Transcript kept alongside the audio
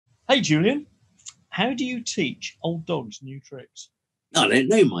Hey, Julian, how do you teach old dogs new tricks? I don't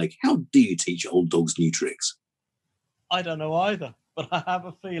know, Mike. How do you teach old dogs new tricks? I don't know either, but I have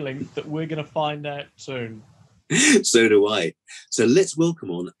a feeling that we're going to find out soon. So do I. So let's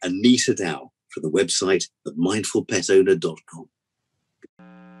welcome on Anita Dowe from the website themindfulpetowner.com.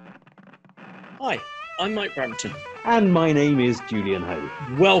 Hi, I'm Mike Brampton. And my name is Julian Ho.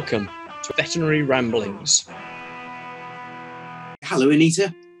 Welcome to Veterinary Ramblings. Hello,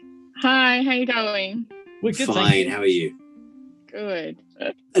 Anita. Hi, how you going? We're good, Fine. thank you. How are you? Good.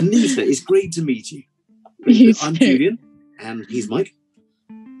 Anita, it's great to meet you. You I'm too. Julian, and he's Mike.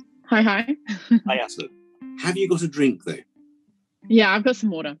 Hi. I asked. So, have you got a drink, though? Yeah, I've got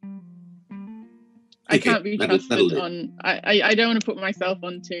some water. I Okay, can't be that'll trusted do. on. I don't want to put myself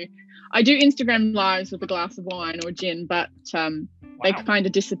onto. I do Instagram lives with a glass of wine or gin, but they kind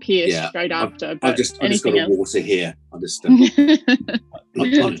of disappear Yeah, straight after. I've But just got anything a else. water here. I'll just. I've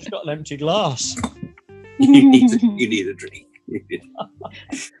just got an empty glass. you need a drink.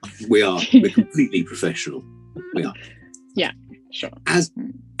 We're completely professional. We are. Sure. As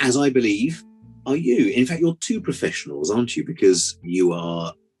I believe, are you? In fact, you're two professionals, aren't you? Because you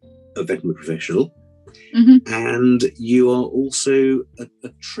are a veterinary professional, and you are also a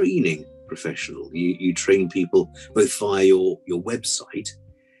training professional. You train people both via your website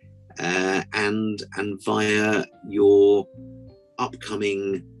and via your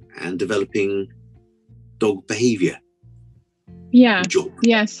upcoming and developing dog behaviour Yeah. job.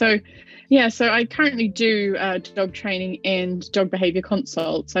 So I currently do dog training and dog behavior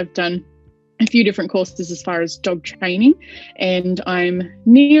consults. I've done a few different courses as far as dog training, and I'm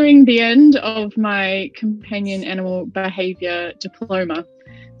nearing the end of my companion animal behavior diploma.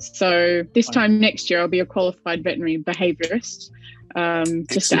 So this time next year, I'll be a qualified veterinary behaviorist.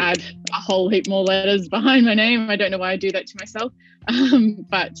 Just to add a whole heap more letters behind my name. I don't know why I do that to myself.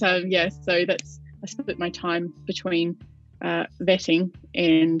 So I split my time between vetting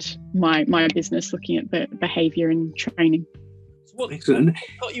and my business, looking at behaviour and training. So what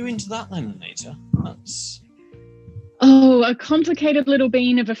got you into that then, Anita? That's... Oh, a complicated little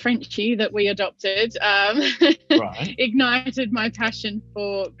bean of a Frenchie that we adopted Right. ignited my passion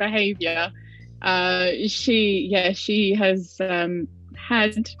for behaviour. She has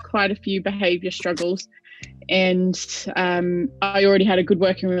had quite a few behaviour struggles, and I already had a good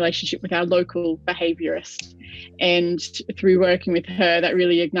working relationship with our local behaviourist, and through working with her, that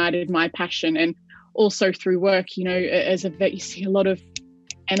really ignited my passion. And also through work, as a vet, you see a lot of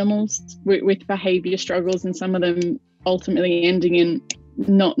animals with behaviour struggles, and some of them ultimately ending in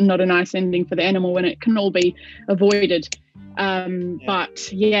not a nice ending for the animal when it can all be avoided.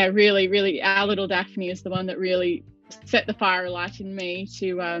 But really our little Daphne is the one that really set the fire alight in me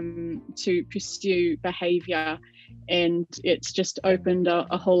to pursue behaviour, and it's just opened a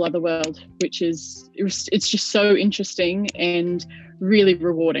whole other world, which is it's just so interesting and really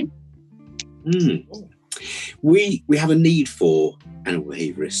rewarding. We have a need for animal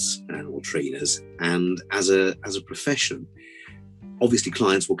behaviourists and animal trainers, and as a profession, obviously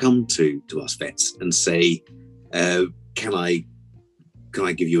clients will come to us vets and say, can I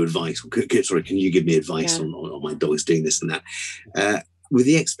give you advice? Can you give me advice on my dog's doing this and that? With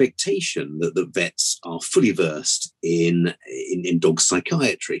the expectation that the vets are fully versed in dog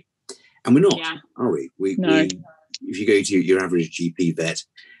psychiatry. And we're not, are we? No. If you go to your average GP vet,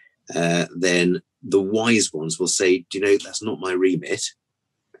 then the wise ones will say, that's not my remit.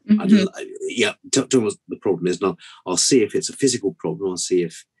 Tell me what the problem is, and I'll see if it's a physical problem. I'll see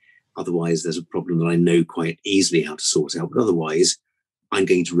if otherwise there's a problem that I know quite easily how to sort out. But otherwise, I'm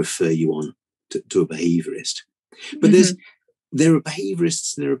going to refer you on to a behaviourist. But there are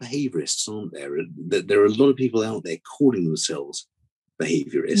behaviourists and there are behaviourists, aren't there? There are a lot of people out there calling themselves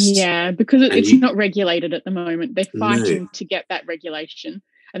behaviourists. Yeah, because it's not regulated at the moment. They're fighting to get that regulation.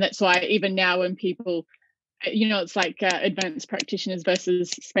 And that's why even now when people, it's like advanced practitioners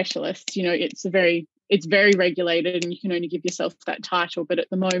versus specialists, it's very regulated, and you can only give yourself that title. But at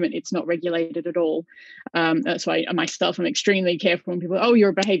the moment, it's not regulated at all. That's why myself, I'm extremely careful when people, oh, you're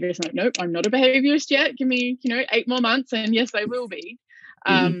a behaviourist. I'm like, nope, I'm not a behaviourist yet. Give me, 8 more months, and yes, I will be.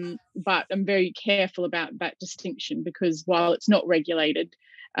 But I'm very careful about that distinction, because while it's not regulated,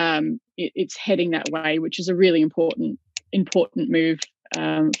 it's heading that way, which is a really important move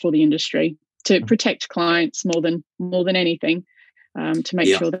for the industry to protect clients more than anything. To make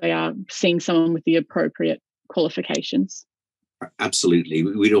sure they are seeing someone with the appropriate qualifications. Absolutely.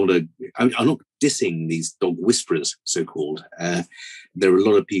 We don't want to. I'm not dissing these dog whisperers, so-called. There are a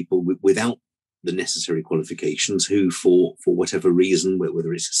lot of people without the necessary qualifications who, for whatever reason,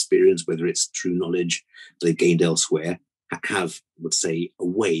 whether it's experience, whether it's true knowledge they've gained elsewhere, have, would say, a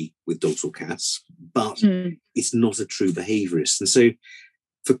way with dogs or cats, but it's not a true behaviourist. And so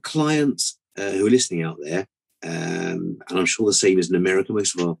for clients who are listening out there, and I'm sure the same is in America,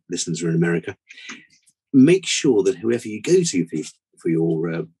 most of our listeners are in America, make sure that whoever you go to for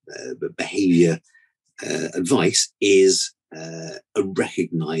your behaviour advice is a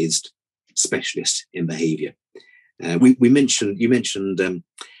recognised specialist in behaviour. You mentioned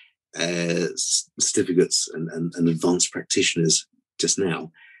certificates and advanced practitioners just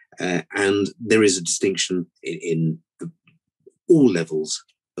now, and there is a distinction in all levels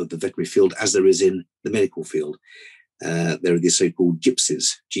of the veterinary field, as there is in the medical field. There are the so-called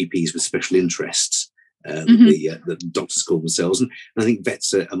GPs with special interests, the doctors call themselves, and I think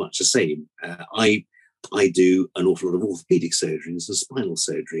vets are much the same. I do an awful lot of orthopedic surgeries and spinal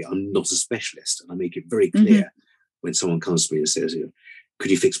surgery. I'm not a specialist, and I make it very clear when someone comes to me and says,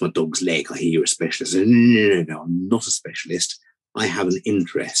 could you fix my dog's leg? I hear you're a specialist. No, I'm not a specialist. I have an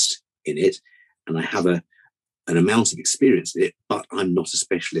interest in it, and I have an amount of experience in it, but I'm not a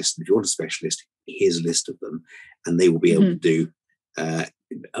specialist. And if you want a specialist, here's a list of them, and they will be able to do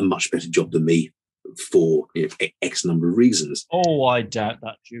a much better job than me for X number of reasons. Oh, I doubt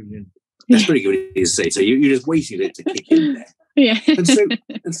that, Julian. That's pretty good to say. So you're just waiting to kick in there. Yeah.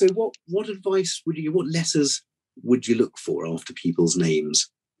 And so what advice what letters would you look for after people's names?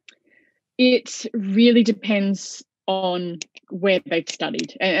 It really depends on where they've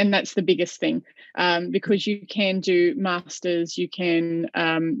studied, and that's the biggest thing, because you can do masters, you can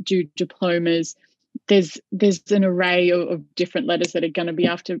do diplomas. There's an array of different letters that are going to be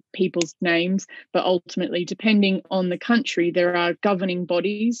after people's names, but ultimately, depending on the country, there are governing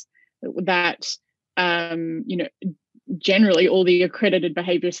bodies that generally all the accredited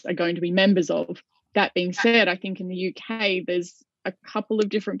behaviourists are going to be members of. That being said, I think in the UK there's a couple of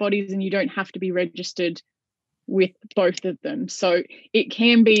different bodies, and you don't have to be registered with both of them. So it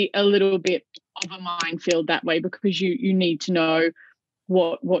can be a little bit of a minefield that way, because you need to know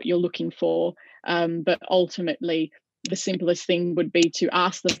what you're looking for. But ultimately, the simplest thing would be to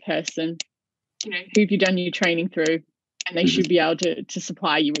ask the person, who have you done your training through, and they should be able to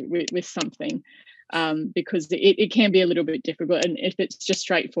supply you with something. Because it can be a little bit difficult, and if it's just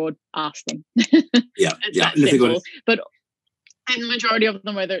straightforward, ask them. It's that simple. But and the majority of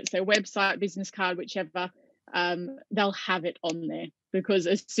them, whether it's their website, business card, whichever, they'll have it on there, because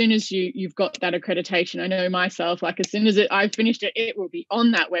as soon as you've got that accreditation, I know myself, like as soon as I've finished it, it will be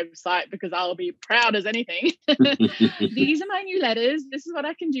on that website, because I'll be proud as anything. These are my new letters. This is what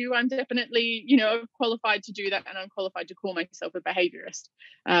I can do. I'm definitely, qualified to do that, and I'm qualified to call myself a behaviourist.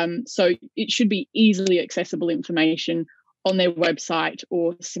 So it should be easily accessible information on their website,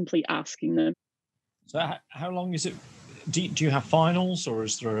 or simply asking them. So how long is it? Do you have finals, or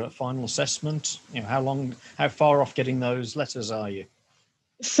is there a final assessment? How far off getting those letters are you?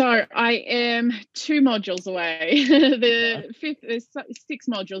 So I am 2 modules away. The fifth, there's 6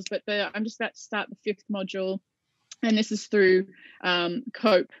 modules, but I'm just about to start the 5th module, and this is through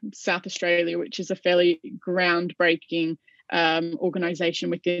COPE South Australia, which is a fairly groundbreaking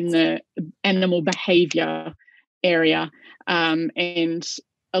organisation within the animal behaviour area, and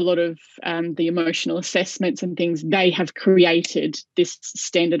a lot of the emotional assessments and things. They have created this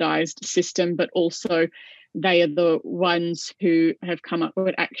standardized system, but also they are the ones who have come up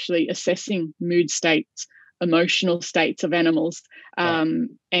with actually assessing mood states, emotional states of animals, and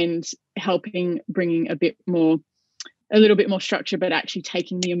helping bringing a little bit more structure, but actually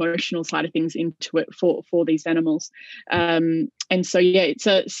taking the emotional side of things into it for these animals. And so, it's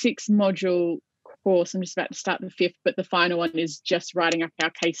a 6-module course. I'm just about to start the 5th, but the final one is just writing up our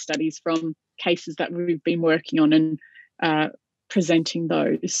case studies from cases that we've been working on, and presenting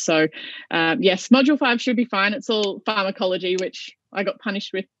those. So yes, module 5 should be fine. It's all pharmacology, which I got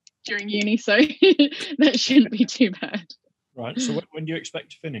punished with during uni, so that shouldn't be too bad. Right. So when do you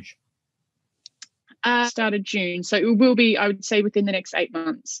expect to finish? Started June, so it will be, I would say, within the next 8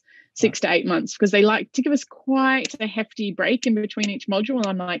 months, 6 to 8 months, because they like to give us quite a hefty break in between each module, and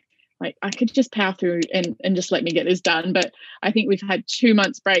I'm like I could just power through and just let me get this done. But I think we've had 2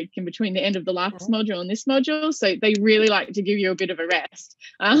 months break in between the end of the last module and this module. So they really like to give you a bit of a rest.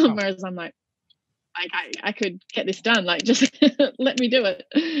 Whereas I'm like I could get this done. Like, just let me do it.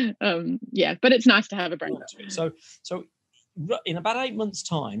 But it's nice to have a break. So in about 8 months'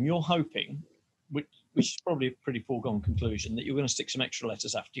 time, you're hoping, which is probably a pretty foregone conclusion, that you're going to stick some extra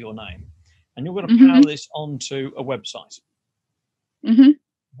letters after your name, and you're going to power this onto a website. Mm-hmm.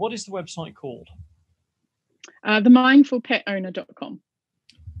 What is the website called? TheMindfulPetOwner.com.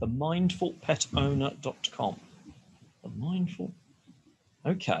 TheMindfulPetOwner.com. The Mindful.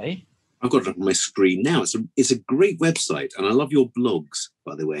 Okay. I've got it up on my screen now. It's a great website, and I love your blogs,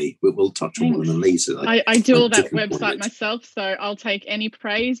 by the way. We'll touch on one of them later. I do all that website myself, so I'll take any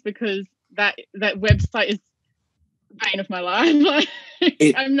praise, because that website is the bane of my life.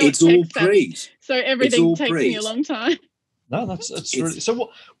 I'm not it's all praise. So everything takes me a long time. No, that's really,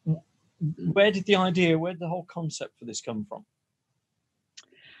 so. Where did the whole concept for this come from?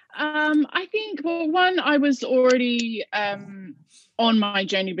 I think, well, one, I was already on my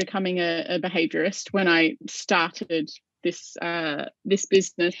journey becoming a behaviorist when I started this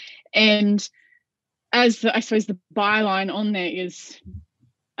business, and as I suppose the byline on there is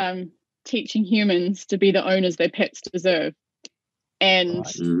teaching humans to be the owners their pets deserve. And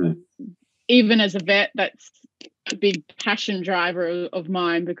even as a vet, that's a big passion driver of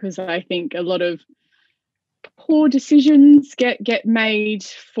mine, because I think a lot of poor decisions get made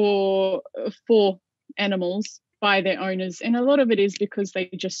for animals by their owners, and a lot of it is because they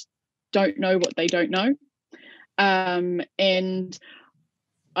just don't know what they don't know. And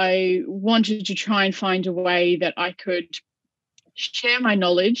I wanted to try and find a way that I could share my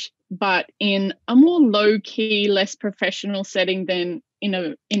knowledge, but in a more low-key, less professional setting than in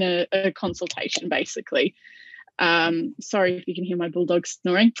a consultation, basically. Sorry if you can hear my bulldog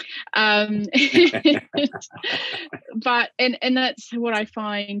snoring. But that's what I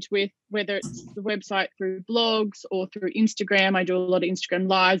find with, whether it's the website through blogs or through Instagram. I do a lot of Instagram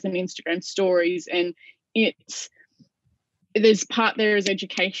lives and Instagram stories, and there's part there is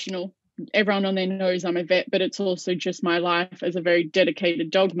educational. Everyone on there knows I'm a vet, but it's also just my life as a very dedicated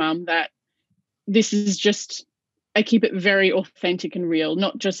dog mum, that this is just, I keep it very authentic and real,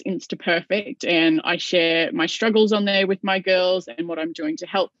 not just Insta perfect. And I share my struggles on there with my girls and what I'm doing to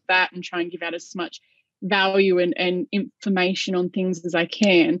help that, and try and give out as much value and information on things as I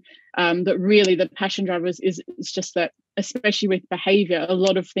can. But really the passion drivers is just that, especially with behavior, a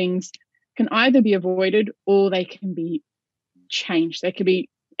lot of things can either be avoided or they can be changed. They could be,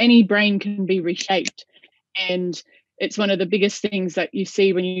 any brain can be reshaped. And it's one of the biggest things that you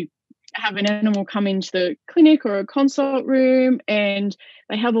see when you have an animal come into the clinic or a consult room and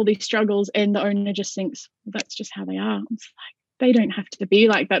they have all these struggles, and the owner just thinks, well, that's just how they are. It's like, they don't have to be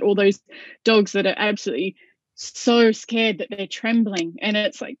like that. All those dogs that are absolutely so scared that they're trembling, and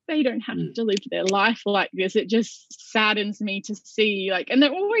it's like, they don't have to live their life like this. It just saddens me to see, like, and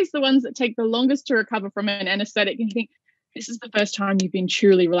they're always the ones that take the longest to recover from an anesthetic, and you think, this is the first time you've been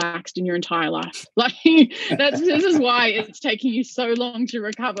truly relaxed in your entire life. Like, this is why it's taking you so long to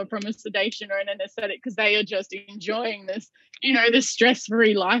recover from a sedation or an anesthetic, because they are just enjoying this, this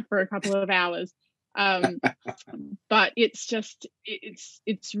stress-free life for a couple of hours. But it's just,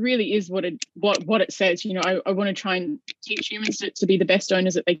 it's really is what it says. I want to try and teach humans to be the best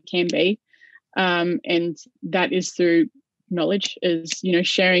owners that they can be, and that is through knowledge, is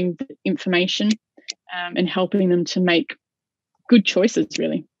sharing information, and helping them to make good choices,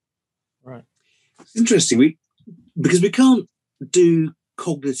 really. Right. It's interesting, because we can't do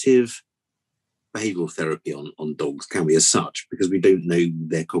cognitive behavioural therapy on dogs, can we, as such, because we don't know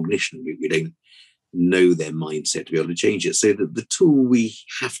their cognition, we don't know their mindset to be able to change it. So the tool we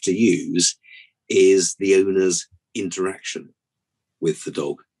have to use is the owner's interaction with the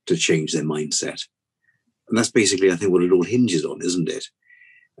dog to change their mindset. And that's basically, I think, what it all hinges on, isn't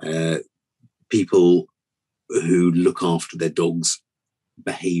it? People who look after their dog's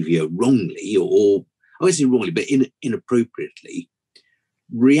behaviour wrongly, or I won't say wrongly, but inappropriately,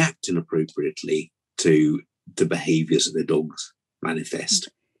 react inappropriately to the behaviours that their dogs manifest.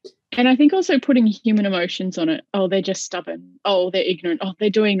 And I think also putting human emotions on it. Oh, they're just stubborn. Oh, they're ignorant. Oh, they're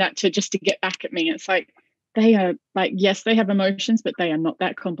doing that to get back at me. It's like, they are like, yes, they have emotions, but they are not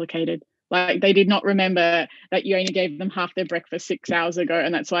that complicated. Like, they did not remember that you only gave them half their breakfast 6 hours ago,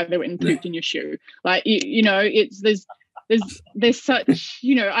 and that's why they went and pooped in your shoe. Like, it's there's such,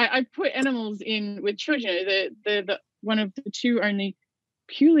 I put animals in with children. The one of the two only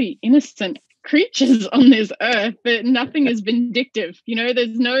purely innocent creatures on this earth, but nothing is vindictive.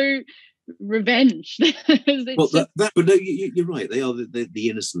 There's no revenge. But no, you're right. They are the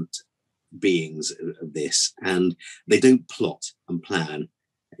innocent beings of this, and they don't plot and plan.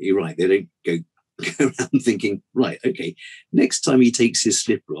 You're right. They don't go around thinking, right, okay, next time he takes his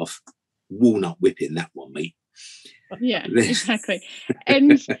slipper off, walnut whipping that one, mate. Yeah, exactly.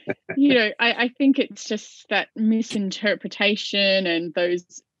 And, I think it's just that misinterpretation and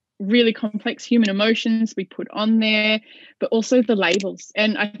those really complex human emotions we put on there, but also the labels.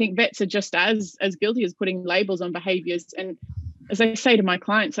 And I think vets are just as guilty as putting labels on behaviors. And as I say to my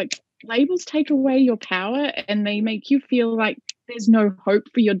clients, like, labels take away your power, and they make you feel like there's no hope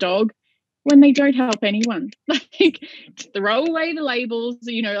for your dog. when they don't help anyone. Like, throw away the labels,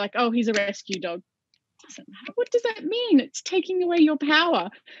 like, oh, he's a rescue dog. What does that mean? It's taking away your power.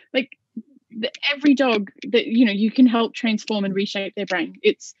 Like, every dog that you can help transform and reshape their brain.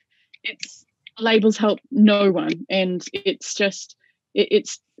 It's labels help no one, and it's just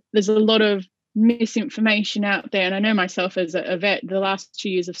there's a lot of misinformation out there. And I know myself as a vet, the last 2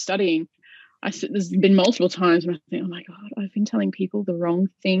 years of studying, there's been multiple times when I think, oh my God, I've been telling people the wrong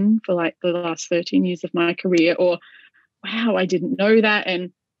thing for like the last 13 years of my career, or wow, I didn't know that.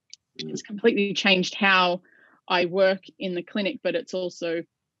 And it's completely changed how I work in the clinic, but it's also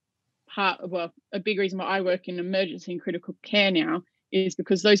a big reason why I work in emergency and critical care now is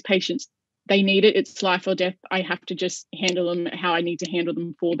because those patients, they need it. It's life or death. I have to just handle them how I need to handle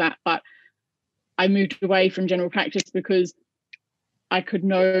them for that. But I moved away from general practice because I could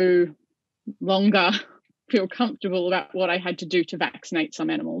no longer feel comfortable about what I had to do to vaccinate some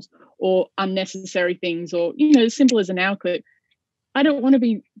animals, or unnecessary things, or as simple as a nail clip. I don't want to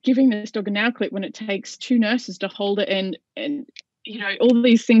be giving this dog a nail clip when it takes 2 nurses to hold it, and all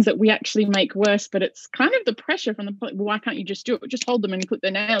these things that we actually make worse. But it's kind of the pressure from the point, well, why can't you just do it? Just hold them and clip their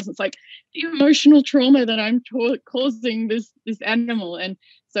nails. It's like the emotional trauma that I'm causing this animal. And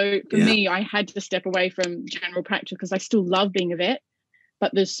so for me, I had to step away from general practice because I still love being a vet,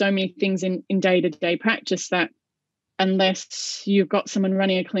 but there's so many things in day-to-day practice that unless you've got someone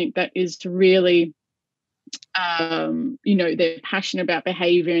running a clinic that is really they're passionate about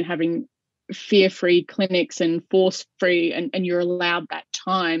behavior and having fear-free clinics and force-free, and you're allowed that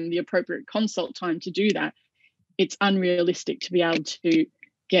time, the appropriate consult time to do that, it's unrealistic to be able to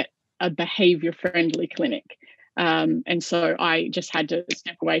get a behavior-friendly clinic. And so I just had to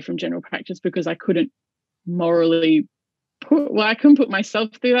step away from general practice because I couldn't morally I couldn't put myself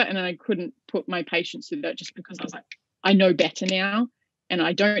through that, and I couldn't put my patients through that, just because I was like, I know better now, and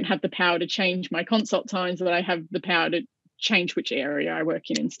I don't have the power to change my consult times, but I have the power to change which area I work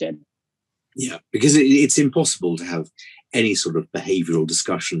in instead. Yeah, because it's impossible to have any sort of behavioural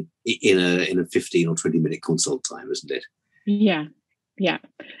discussion in a 15 or 20 minute consult time, isn't it? Yeah.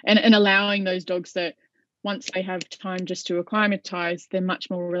 And allowing those dogs that once they have time just to acclimatise, they're much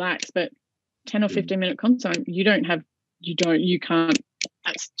more relaxed. But 10 or 15 minute consult time, you can't.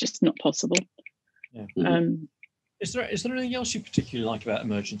 That's just not possible. Yeah. Is there anything else you particularly like about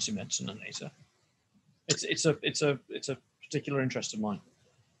emergency medicine, Anita? It's a particular interest of mine.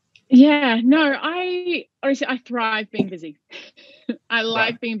 Yeah, no, I thrive being busy. I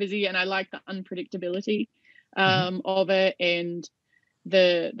like being busy, and I like the unpredictability of it, and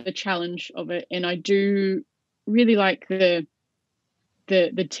the challenge of it. And I do really like the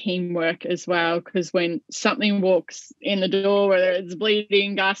teamwork as well, because when something walks in the door, whether it's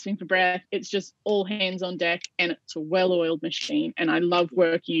bleeding, gasping for breath, it's just all hands on deck, and it's a well-oiled machine. And I love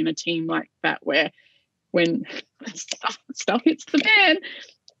working in a team like that, where when stuff hits the fan,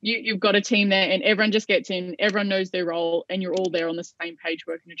 you've got a team there, and everyone just gets in, everyone knows their role, and you're all there on the same page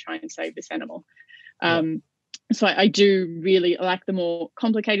working to try and save this animal. So I do really like the more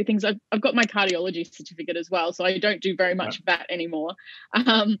complicated things. I've got my cardiology certificate as well, so I don't do very much of that anymore.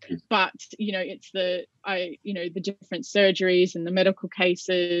 But it's the different surgeries and the medical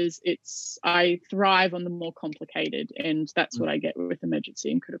cases. I thrive on the more complicated, and that's what I get with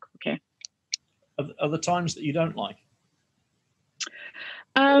emergency and critical care. Are there times that you don't like?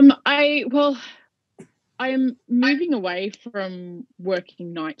 I am moving away from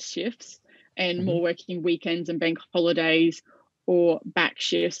working night shifts and more working weekends and bank holidays or back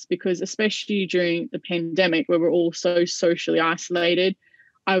shifts, because especially during the pandemic, where we're all so socially isolated,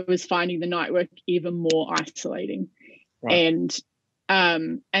 I was finding the night work even more isolating. And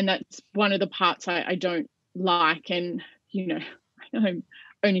that's one of the parts I don't like. And I'm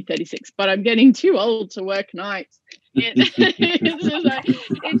only 36, but I'm getting too old to work nights. It's just like,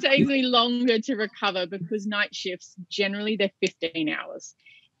 it takes me longer to recover, because night shifts, generally they're 15 hours,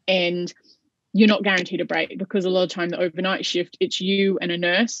 and you're not guaranteed a break, because a lot of time the overnight shift, it's you and a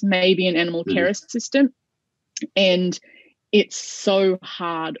nurse, maybe an animal care assistant, and it's so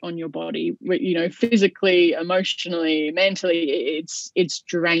hard on your body, physically, emotionally, mentally. It's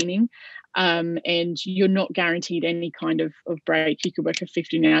draining. And you're not guaranteed any kind of break. You could work a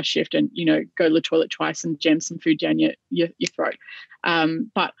 15-hour shift and go to the toilet twice and jam some food down your throat.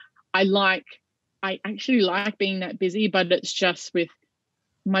 But I actually like being that busy, but it's just with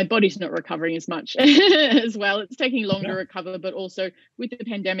my body's not recovering as much as well. It's taking longer to recover, but also with the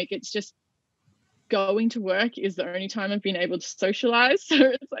pandemic, it's just going to work is the only time I've been able to socialize. So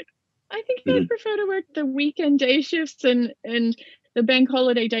it's like, I think I'd prefer to work the weekend day shifts and the bank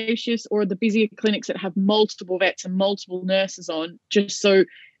holiday day shifts, or the busier clinics that have multiple vets and multiple nurses on, just so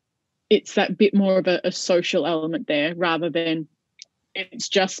it's that bit more of a social element there, rather than it's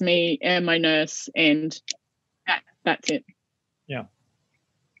just me and my nurse and that's it. Yeah.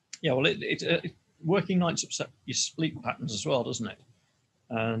 Well, it working nights upset your sleep patterns as well, doesn't it?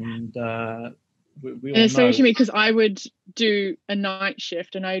 And we all know. Especially because I would do a night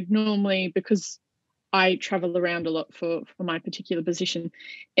shift, and I'd normally, because I travel around a lot for my particular position,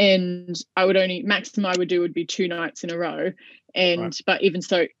 and I would only, maximum I would do would be 2 nights in a row. And Right. But even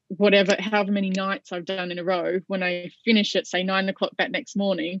so, however many nights I've done in a row, when I finish at say 9 o'clock that next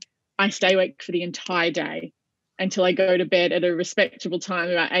morning, I stay awake for the entire day until I go to bed at a respectable time,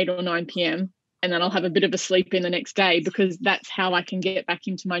 about 8 or 9 p.m. And then I'll have a bit of a sleep in the next day, because that's how I can get back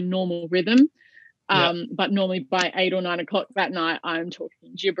into my normal rhythm. But normally by 8 or 9 o'clock that night, I'm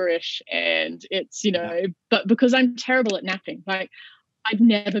talking gibberish, and it's, but because I'm terrible at napping, like I've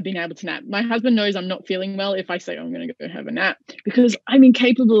never been able to nap. My husband knows I'm not feeling well if I say I'm going to go have a nap, because I'm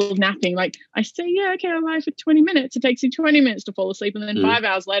incapable of napping. Like I say, yeah, okay, I'll lie for 20 minutes. It takes you 20 minutes to fall asleep. And then 5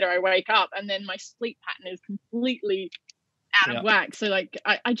 hours later, I wake up, and then my sleep pattern is completely out of whack. So like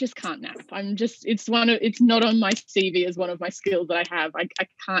I just can't nap. It's not on my CV as one of my skills that I have. I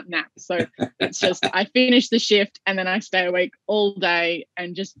can't nap. So it's just I finish the shift and then I stay awake all day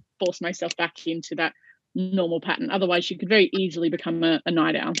and just force myself back into that normal pattern. Otherwise you could very easily become a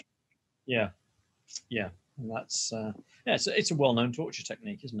night owl. Yeah. And that's it's a well-known torture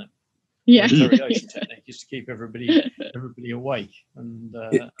technique, isn't it? Yeah. Interrogation technique is to keep everybody awake. And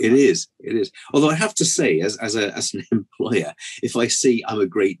it is. Although I have to say, as an employer, if I see I'm a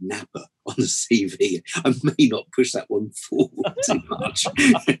great napper on the CV, I may not push that one forward too much.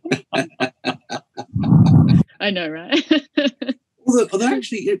 I know, right? although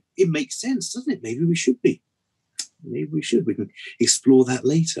actually, it makes sense, doesn't it? Maybe we should be. We can explore that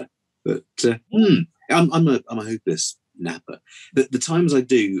later. But I'm a hopeless napper. The times I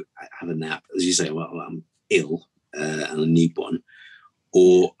do have a nap, as you say, well, I'm ill and I need one,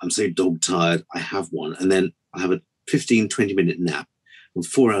 or I'm so dog tired I have one, and then I have a 15-20 minute nap, and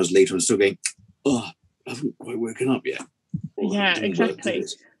 4 hours later I'm still going, I haven't quite woken up yet. Yeah, exactly.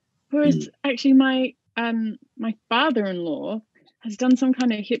 Whereas actually my father-in-law has done some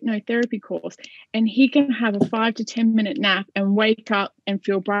kind of hypnotherapy course, and he can have a 5 to 10 minute nap and wake up and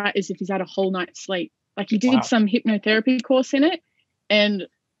feel bright as if he's had a whole night's sleep. Like he did some hypnotherapy course in it, and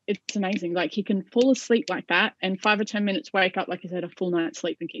it's amazing. Like he can fall asleep like that, and 5 or 10 minutes wake up like he's had a full night's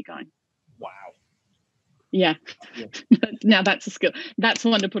sleep and keep going. Wow. Yeah. Now that's a skill. That's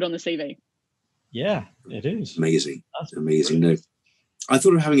one to put on the CV. Yeah, it is. Amazing. That's amazing. No, I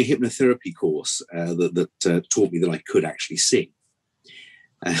thought of having a hypnotherapy course that taught me that I could actually sing.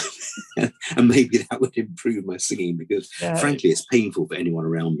 And maybe that would improve my singing, because frankly, it's painful for anyone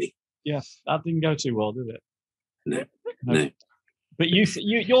around me. Yeah, that didn't go too well, did it? No. But you're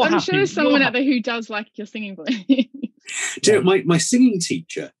I'm happy. sure there's someone out there who does like your singing voice. Do you know, my singing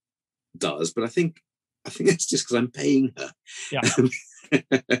teacher does, but I think that's just because I'm paying her. Yeah.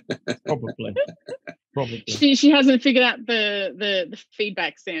 Probably. She hasn't figured out the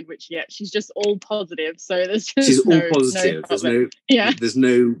feedback sandwich yet. She's just all positive. So there's just she's all positive. There's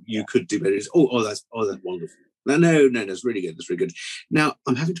no you could do better. It's, that's wonderful. No, that's really good. That's really good. Now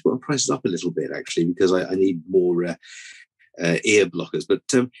I'm having to put my prices up a little bit actually, because I need more ear blockers. But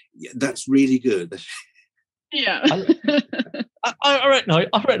that's really good. Yeah. I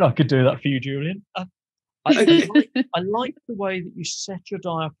reckon I could do that for you, Julian. I like the way that you set your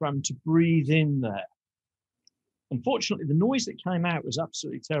diaphragm to breathe in there. Unfortunately, the noise that came out was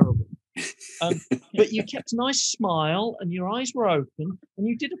absolutely terrible. But you kept a nice smile and your eyes were open and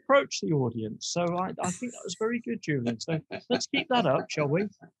you did approach the audience. So I think that was very good, Julian. So let's keep that up, shall we?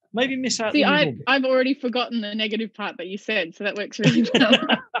 Maybe miss out. See, I've already forgotten the negative part that you said, so that works really well.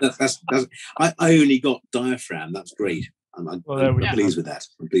 I only got diaphragm. That's great. I'm pleased with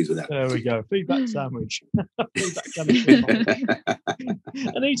that. There we go. Feedback sandwich. Feedback sandwich.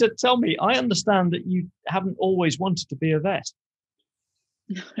 Anita, tell me, I understand that you haven't always wanted to be a vet.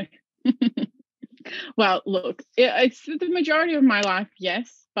 No. Well, look, it's the majority of my life,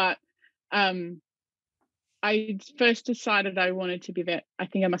 yes, but I first decided I wanted to be a vet. I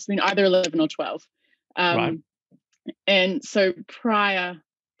think I must have been either 11 or 12. Right. And so prior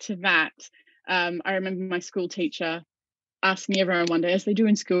to that, I remember my school teacher asking everyone one day, as they do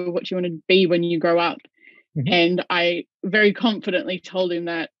in school, what do you want to be when you grow up? Mm-hmm. And I very confidently told him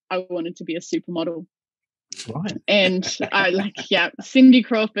that I wanted to be a supermodel. Right. And Cindy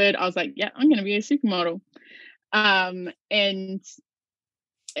Crawford, I was like, yeah, I'm going to be a supermodel. And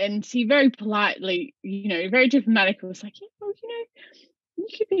he very politely, very diplomatic, was like, yeah, well, you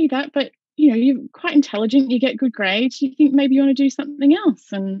could be that, but you're quite intelligent, you get good grades, you think maybe you want to do something else.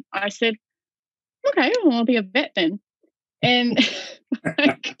 And I said, okay, well, I'll be a vet then. And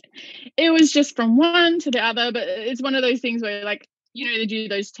like, it was just from one to the other. But it's one of those things where, like, they do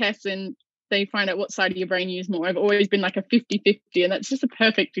those tests and they find out what side of your brain you use more. I've always been like a 50-50, and that's just a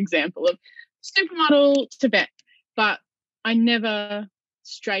perfect example of supermodel to vet. But I never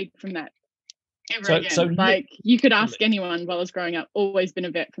strayed from that ever again. So like, you could ask anyone while I was growing up, always been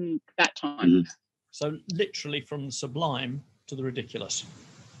a vet from that time. Mm-hmm. So literally from the sublime to the ridiculous.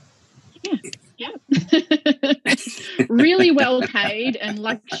 Yeah. Really well paid and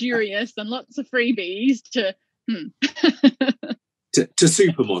luxurious and lots of freebies to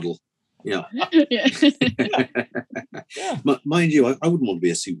supermodel. Yeah. Mind you, I wouldn't want to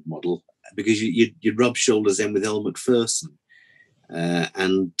be a supermodel, because you'd rub shoulders then with Elle Macpherson. There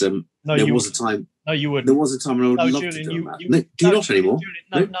was a time. No, you wouldn't. There was a time when I would love Julian, to do that. Do you not anymore?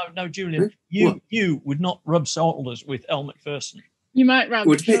 No, Julian. You would not rub shoulders with Elle Macpherson. You might rub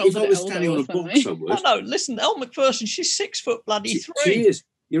shoulders if I was standing on a box, I would. No, listen, Elle Macpherson, she's 6 foot bloody 3. She is.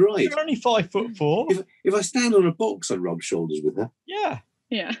 You're right. You're only 5'4". If I stand on a box, I'd rub shoulders with her. Yeah.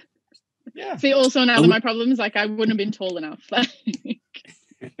 Yeah. See, also another of my problems, like, I wouldn't have been tall enough. Darn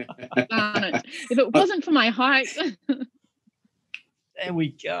it. If it wasn't for my height. There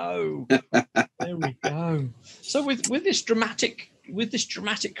we go. There we go. So with this dramatic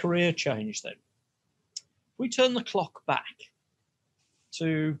career change, then, we turn the clock back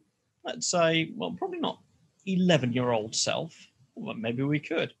to, let's say, well, probably not 11-year-old self. Well, maybe we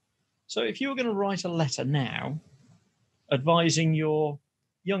could. So if you were going to write a letter now advising your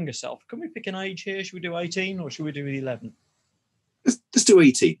younger self, can we pick an age here? Should we do 18 or should we do 11? Let's do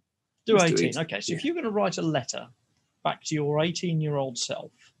 18. Do 18. Okay, so if you're going to write a letter back to your 18-year-old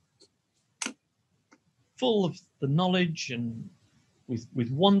self, full of the knowledge and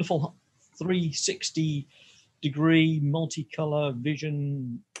with wonderful 360-degree multicolor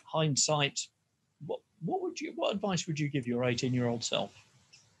vision, hindsight, what advice would you give your 18-year-old self?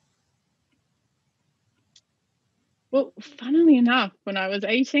 Well, funnily enough, when I was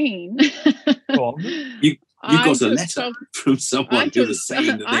 18, go on. You got a letter from someone who was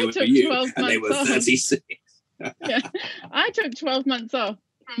saying that they were for you, and they were 36. I took 12 months off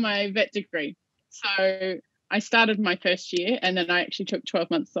from my vet degree. So I started my first year, and then I actually took 12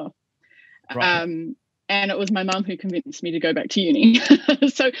 months off. Right. And it was my mum who convinced me to go back to uni.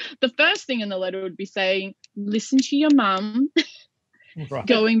 So the first thing in the letter would be saying, listen to your mum. Right.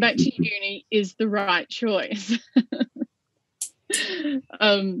 Going back to uni is the right choice.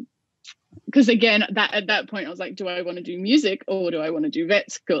 Because again, at that point, I was like, do I want to do music or do I want to do vet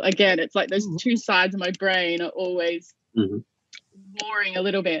school? Again, it's like those two sides of my brain are always warring a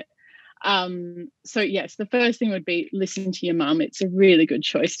little bit. So yes, the first thing would be listen to your mum. It's a really good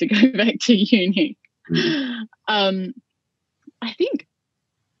choice to go back to uni. I think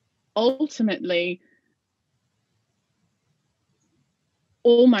ultimately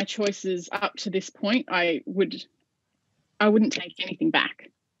all my choices up to this point, I wouldn't take anything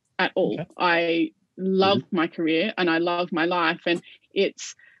back at all. Okay. I love my career and I love my life, and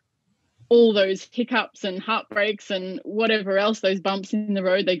it's all those hiccups and heartbreaks and whatever else, those bumps in the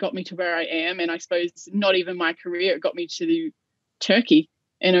road, they got me to where I am. And I suppose not even my career, it got me to Turkey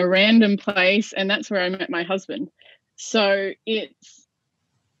in a random place, and that's where I met my husband. So it's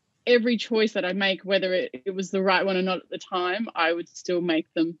every choice that I make, whether it was the right one or not at the time, I would still make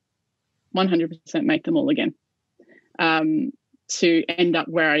them 100% make them all again, to end up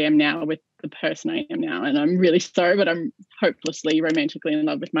where I am now with the person I am now. And I'm really sorry, but I'm hopelessly romantically in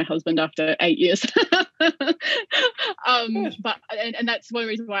love with my husband after 8 years. But that's one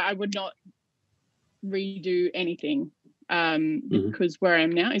reason why I would not redo anything, because where I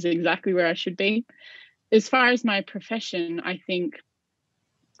am now is exactly where I should be. As far as my profession, I think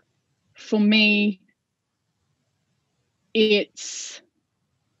for me, I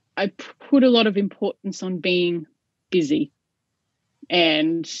put a lot of importance on being busy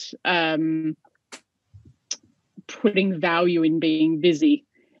and putting value in being busy.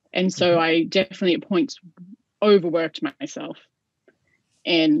 And so I definitely at points overworked myself.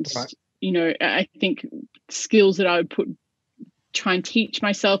 And, I think skills that I would try and teach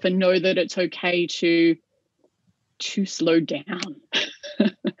myself and know that it's okay to slow down.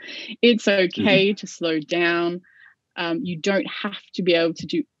 It's okay to slow down. You don't have to be able to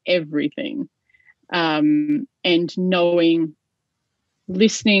do everything. And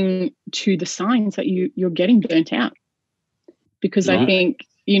listening to the signs that you're getting burnt out. Because I think,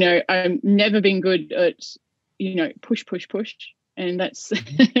 I've never been good at, push. And that's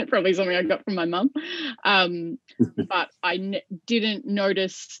probably something I got from my mum. But I didn't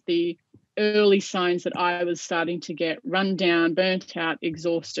notice the early signs that I was starting to get run down, burnt out,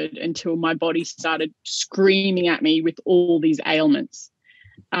 exhausted, until my body started screaming at me with all these ailments.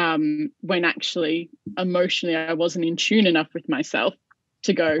 When actually emotionally I wasn't in tune enough with myself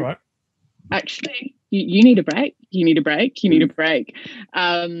to go, right. Actually, you need a break. You need a break. You need a break.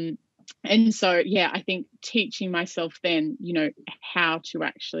 And so, yeah, I think teaching myself then, how to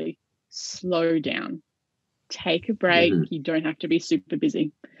actually slow down, take a break. You don't have to be super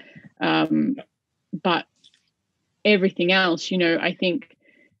busy. But everything else, I think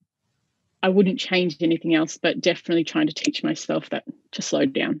I wouldn't change anything else, but definitely trying to teach myself that to slow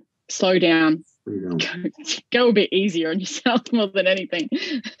down, go a bit easier on yourself more than anything.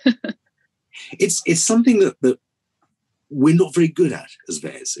 It's something that we're not very good at as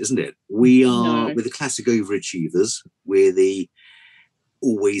vets, isn't it? We're the classic overachievers. We're the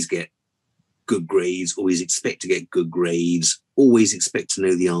always get good grades, always expect to get good grades, always expect to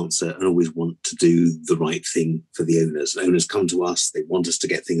know the answer, and always want to do the right thing for the owners. Owners come to us, they want us to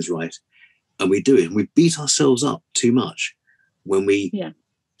get things right, and we do it. And we beat ourselves up too much when we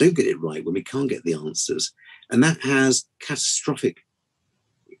don't get it right, when we can't get the answers. And that has catastrophic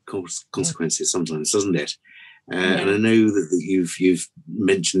consequences sometimes, doesn't it? And I know that you've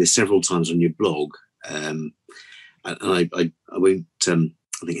mentioned this several times on your blog, and I won't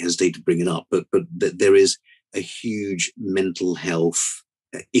I think hesitate to bring it up, but there is a huge mental health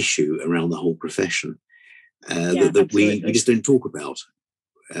issue around the whole profession that we just don't talk about.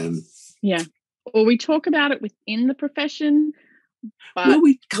 Or we talk about it within the profession. But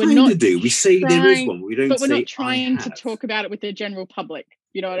we kind of do. We say there is one. We don't. But we're not trying to talk about it with the general public.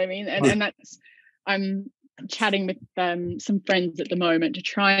 You know what I mean? And that's, I'm chatting with some friends at the moment to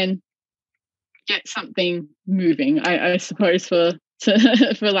try and get something moving, I suppose, for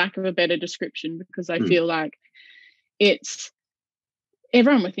lack of a better description, because I feel like it's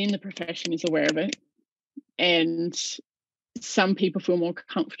everyone within the profession is aware of it, and some people feel more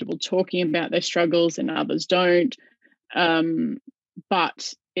comfortable talking about their struggles and others don't.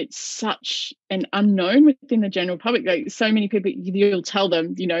 But it's such an unknown within the general public. Like, so many people, you'll tell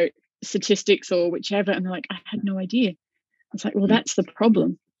them, statistics or whichever, and they're like, I had no idea. It's like, well, that's the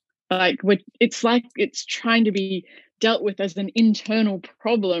problem. Like it's trying to be dealt with as an internal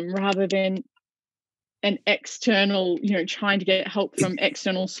problem rather than an external, trying to get help from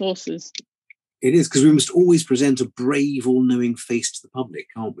external sources. It is, because we must always present a brave, all-knowing face to the public,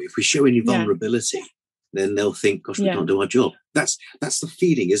 can't we? If we show any vulnerability, then they'll think, gosh, we can't do our job. That's the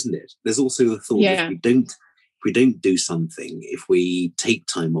feeling, isn't it? There's also the thought if we don't do something, if we take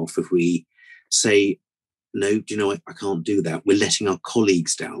time off, if we say, no, do you know what, I can't do that, we're letting our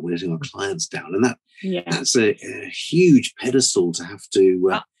colleagues down, we're letting our clients down. And that's a huge pedestal to have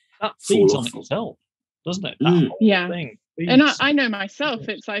to that feeds on itself, doesn't it? That whole thing. And I know myself,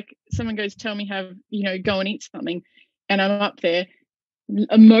 it's like someone goes, tell me how, go and eat something. And I'm up there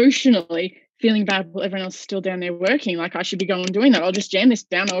emotionally feeling bad, well, everyone else is still down there working, like I should be going and doing that. I'll just jam this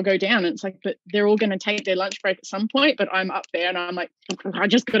down, I'll go down. And it's like, but they're all going to take their lunch break at some point, but I'm up there and I'm like, I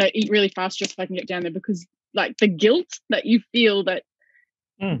just got to eat really fast just so I can get down there, because like the guilt that you feel that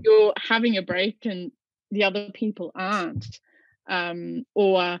you're having a break and the other people aren't,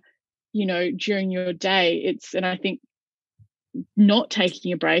 or during your day, and I think not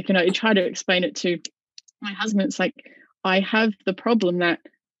taking a break, and I try to explain it to my husband, it's like, I have the problem that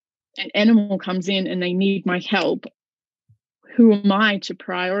an animal comes in and they need my help. Who am I to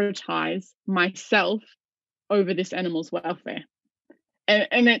prioritize myself over this animal's welfare?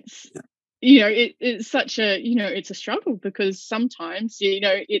 And it's it's such a it's a struggle, because sometimes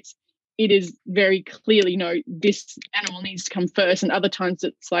it is very clearly this animal needs to come first, and other times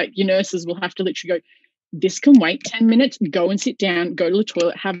it's like your nurses will have to literally go, this can wait 10 minutes, go and sit down, go to the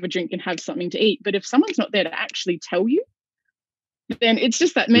toilet, have a drink and have something to eat. But if someone's not there to actually tell you, then it's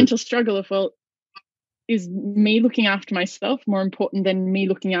just that mental struggle of, well, is me looking after myself more important than me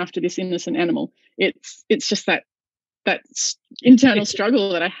looking after this innocent animal? It's just that internal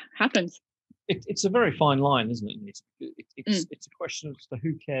struggle that happens. It's a very fine line, isn't it? It's a question as to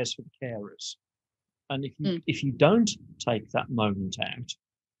who cares for the carers, and if you don't take that moment out,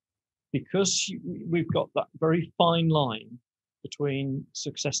 because we've got that very fine line between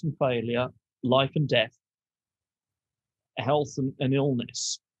success and failure, life and death, health and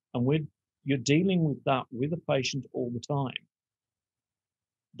illness, and you're dealing with that with a patient all the time.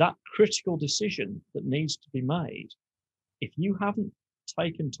 That critical decision that needs to be made, if you haven't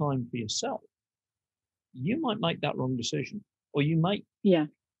taken time for yourself, you might make that wrong decision, or you might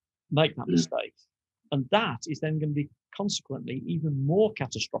make that mistake, and that is then going to be consequently even more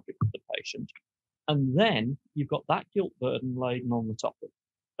catastrophic for the patient. And then you've got that guilt burden laden on the top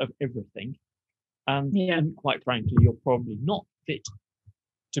of everything, and quite frankly, you're probably not fit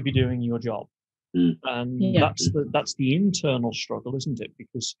to be doing your job. And that's the internal struggle, isn't it?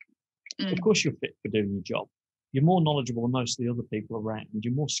 Because of course you're fit for doing your job. You're more knowledgeable than most of the other people around.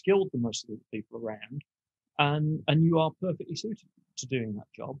 You're more skilled than most of the people around, and you are perfectly suited to doing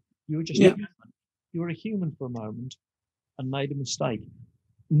that job. You're just a human. You're a human for a moment and made a mistake,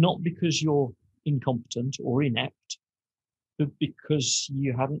 not because you're incompetent or inept, but because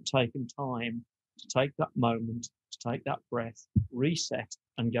you haven't taken time to take that moment, to take that breath, reset,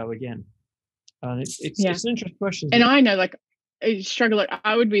 and go again. And it's an interesting question. And I know, like, I struggle. Like,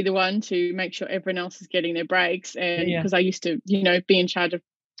 I would be the one to make sure everyone else is getting their breaks, and because I used to, be in charge of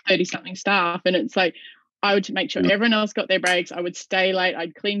 30-something staff, and it's like I would make sure everyone else got their breaks. I would stay late.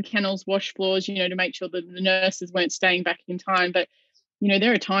 I'd clean kennels, wash floors, to make sure that the nurses weren't staying back in time. But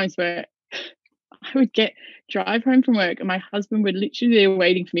there are times where I would drive home from work, and my husband would literally be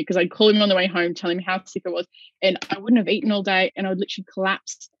waiting for me because I'd call him on the way home, tell him how sick I was, and I wouldn't have eaten all day, and I would literally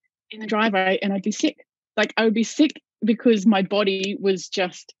collapse in the driveway, and I'd be sick. Like, I would be sick because my body was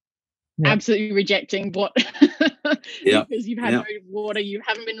just absolutely rejecting what because you've had no water, you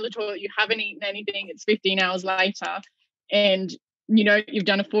haven't been to the toilet, you haven't eaten anything, it's 15 hours later, and you've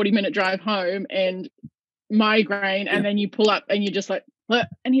done a 40-minute drive home and migraine, and then you pull up and you're just like, what?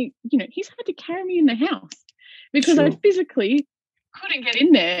 And he's had to carry me in the house because I physically couldn't get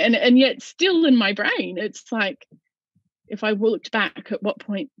in there, and yet still in my brain it's like, if I looked back, at what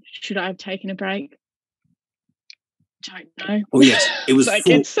point should I have taken a break? Don't know. Oh yes, it was like,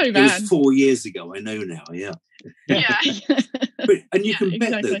 it's so bad. It was 4 years ago. I know now. Yeah. And you can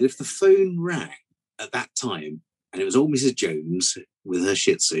bet though that if the phone rang at that time and it was old Mrs. Jones with her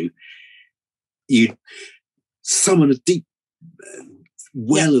Shih Tzu, you'd summon a deep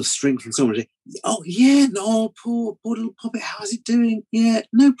well of strength from someone. Oh yeah, no, poor little puppet. How's it doing? Yeah,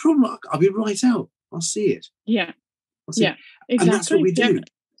 no problem. I'll be right out. I'll see it. Yeah. Exactly. And that's what we do.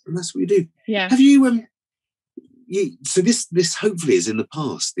 And that's what we do. Yeah. Have you so this hopefully is in the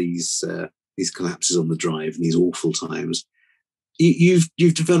past, these collapses on the drive and these awful times. You've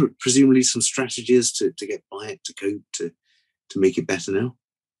developed presumably some strategies to get by it, to cope, to make it better now.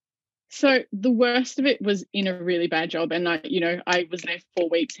 So the worst of it was in a really bad job, and I was there 4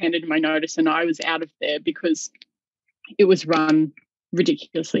 weeks, handed in my notice, and I was out of there because it was run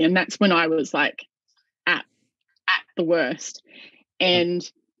ridiculously, and that's when I was like at the worst. And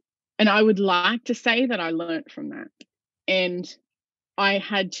I would like to say that I learnt from that, and I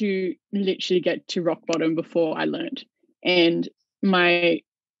had to literally get to rock bottom before I learnt. And my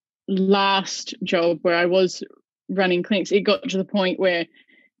last job where I was running clinics, it got to the point where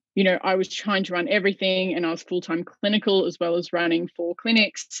I was trying to run everything, and I was full-time clinical as well as running 4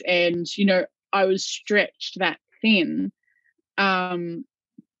 clinics, and I was stretched that thin,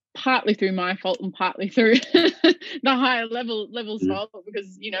 partly through my fault and partly through the higher levels fault,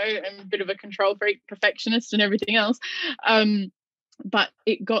 because I'm a bit of a control freak, perfectionist and everything else, but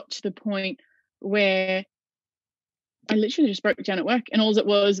it got to the point where I literally just broke down at work, and all it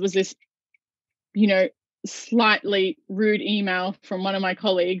was this slightly rude email from one of my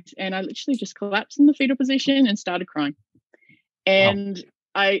colleagues, and I literally just collapsed in the fetal position and started crying, and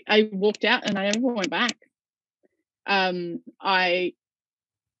I walked out and I never went back. I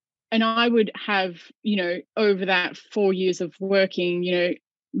would have, over that 4 years of working,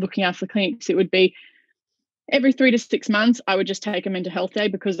 looking after clinics, it would be every 3 to 6 months, I would just take a mental health day,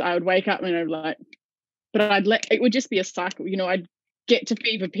 because I would wake up and I'd like, but it would just be a cycle. I'd get to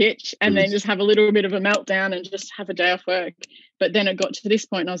fever pitch and then just have a little bit of a meltdown and just have a day off work. But then it got to this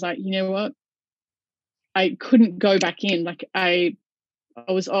point and I was like, you know what? I couldn't go back in. Like I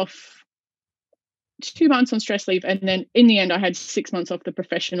was off 2 months on stress leave, and then in the end I had 6 months off the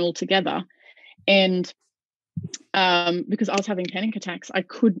profession altogether. And because I was having panic attacks, I'd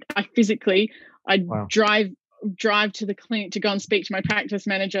drive to the clinic to go and speak to my practice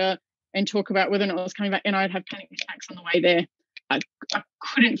manager and talk about whether or not I was coming back, and I'd have panic attacks on the way there. I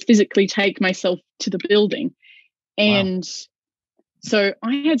couldn't physically take myself to the building. And so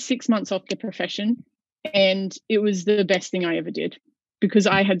I had 6 months off the profession, and it was the best thing I ever did, because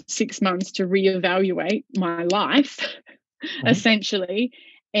I had 6 months to reevaluate my life essentially,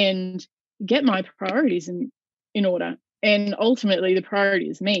 and get my priorities in order. And ultimately the priority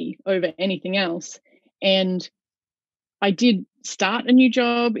is me over anything else. And I did start a new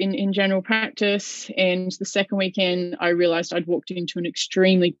job in general practice, and the second weekend I realized I'd walked into an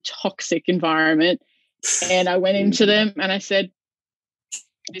extremely toxic environment, and I went into them and I said,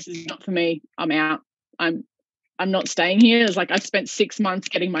 this is not for me. I'm out. I'm not staying here. It's like I've spent 6 months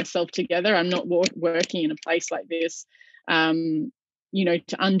getting myself together. I'm not working in a place like this.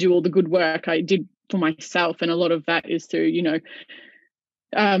 to undo all the good work I did for myself. And a lot of that is through,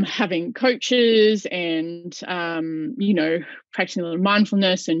 having coaches and, practicing a little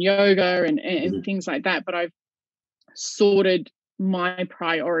mindfulness and yoga and things like that. But I've sorted my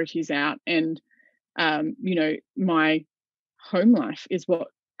priorities out, and, my home life is what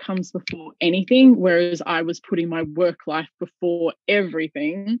comes before anything, whereas I was putting my work life before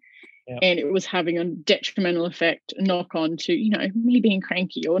everything. Yep. And it was having a detrimental effect, knock on to, me being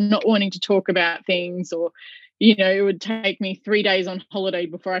cranky or not wanting to talk about things, or, it would take me 3 days on holiday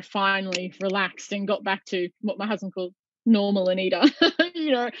before I finally relaxed and got back to what my husband called normal Anita,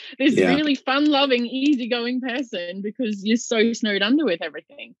 this really fun loving, easygoing person, because you're so snowed under with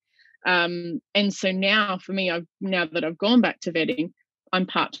everything. And so now for me, now that I've gone back to vetting, I'm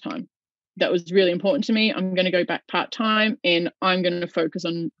part-time. That was really important to me. I'm going to go back part-time, and I'm going to focus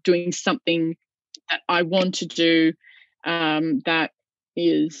on doing something that I want to do, that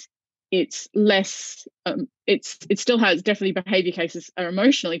is, it's less, it still has, definitely behavior cases are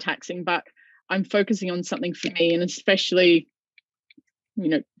emotionally taxing, but I'm focusing on something for me. And especially,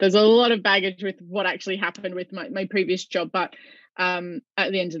 there's a lot of baggage with what actually happened with my previous job, but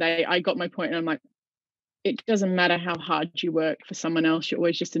at the end of the day, I got my point, and I'm like, it doesn't matter how hard you work for someone else, you're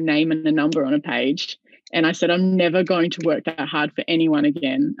always just a name and a number on a page. And I said, I'm never going to work that hard for anyone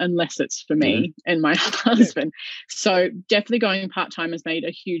again, unless it's for me and my husband. So definitely going part-time has made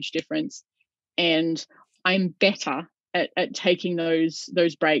a huge difference. And I'm better at taking those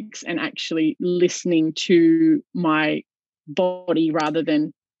breaks and actually listening to my body rather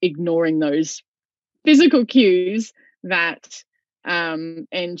than ignoring those physical cues that and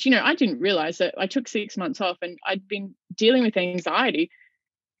I didn't realize that I took 6 months off, and I'd been dealing with anxiety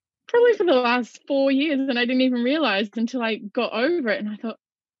probably for the last 4 years, and I didn't even realize until I got over it. And I thought,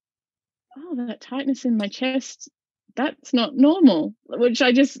 oh, that tightness in my chest, that's not normal, which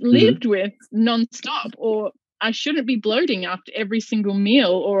I just lived with nonstop. Or I shouldn't be bloating after every single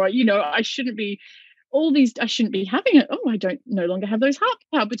meal, or I shouldn't be I shouldn't be having it. Oh, I don't no longer have those heart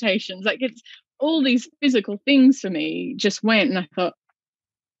palpitations. Like, it's all these physical things for me just went, and I thought,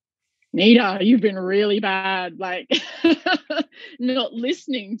 Nita, you've been really bad, like not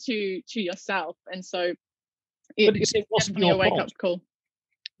listening to yourself. And so it wasn't your wake up call.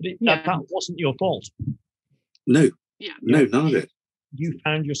 That wasn't your fault. No, no, none of it. You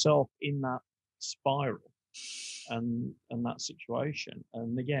found yourself in that spiral and that situation,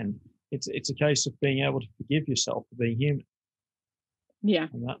 and again, it's a case of being able to forgive yourself for being human. Yeah,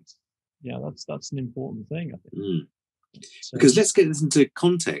 and that's an important thing, I think. So, because let's get this into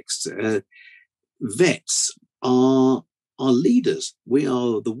context. Vets are leaders. We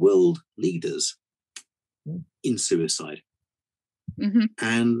are the world leaders in suicide,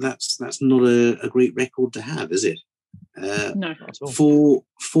 and that's not a great record to have, is it? No, not at all.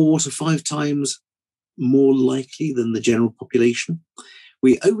 4 to 5 times more likely than the general population.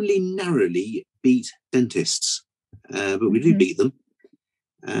 We only narrowly beat dentists, but we do beat them,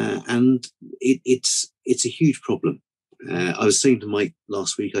 and it's a huge problem. I was saying to Mike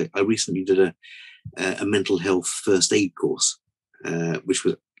last week, I recently did a mental health first aid course, which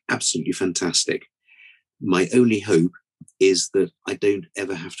was absolutely fantastic. My only hope is that I don't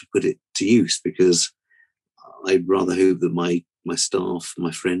ever have to put it to use, because I'd rather hope that my staff,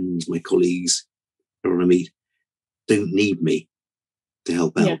 my friends, my colleagues, whoever I meet, don't need me to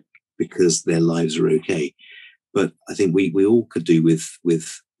help out because their lives are okay. But I think we all could do with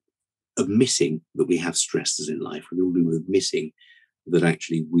admitting that we have stresses in life. We all do with admitting that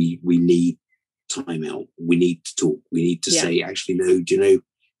actually we need time out. We need to talk. We need to say, actually, no, do you know,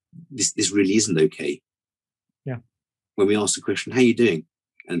 this really isn't okay. Yeah. When we ask the question, how are you doing?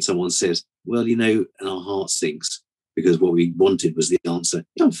 And someone says, well, and our heart sinks, because what we wanted was the answer,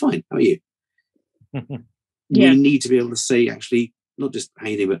 yeah, I'm fine. How are you? We need to be able to say, actually, not just how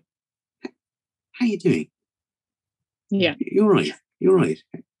you doing, but how are you doing? Yeah. You're right. You're right.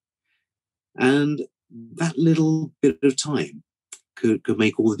 And that little bit of time could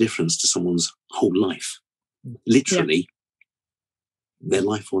make all the difference to someone's whole life, literally, their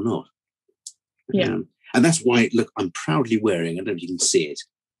life or not. And that's why, look, I'm proudly wearing, I don't know if you can see it,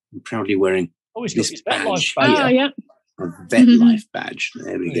 I'm proudly wearing this badge here, a Vet Life badge.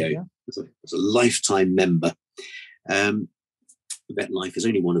 There we go. It's a lifetime member. Vet Life is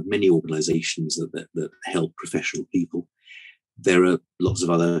only one of many organisations that help professional people. There are lots of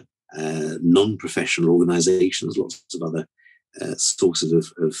other non-professional organisations, lots of other sources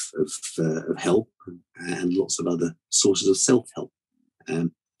of help, and lots of other sources of self-help.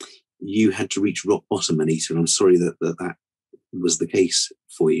 You had to reach rock bottom, Anita, and I'm sorry that was the case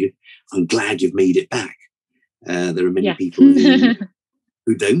for you. I'm glad you've made it back. There are many people who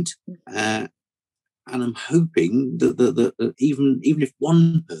who don't. And I'm hoping that even if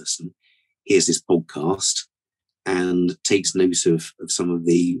one person hears this podcast and takes note of some of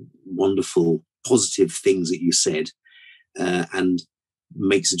the wonderful, positive things that you said, and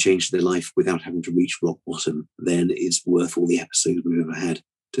makes a change to their life without having to reach rock bottom, then it's worth all the episodes we've ever had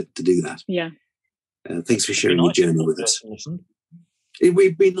to do that. Yeah. Thanks for sharing your journey with us. It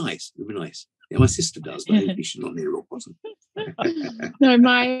would be nice. It would be nice. Yeah, my sister does, but maybe she's not near rock bottom. No,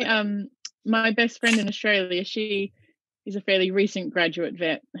 my best friend in Australia, she is a fairly recent graduate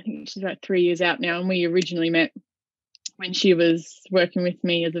vet. I think she's about 3 years out now, and we originally met when she was working with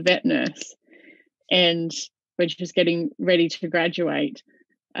me as a vet nurse. And when she was getting ready to graduate,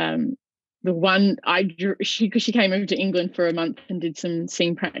 she came over to England for a month and did some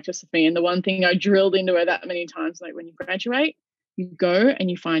scene practice with me. And the one thing I drilled into her that many times, like, when you graduate, you go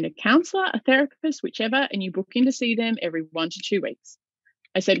and you find a counsellor, a therapist, whichever, and you book in to see them every 1 to 2 weeks.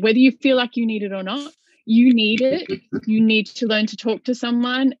 I said, whether you feel like you need it or not, you need it. You need to learn to talk to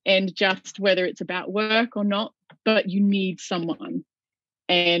someone, and just whether it's about work or not, but you need someone.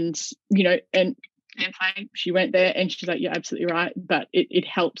 And, and she went there and she's like, you're absolutely right. But it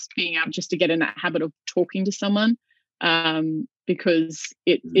helps being able just to get in that habit of talking to someone, because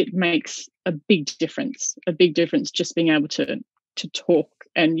it makes a big difference just being able to talk.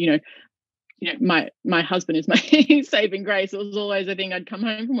 And, my husband is my saving grace. It was always a thing. I'd come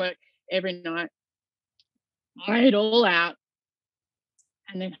home from work every night, lay it all out,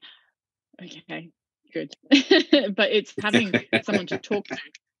 and then, okay, good. But it's having someone to talk to.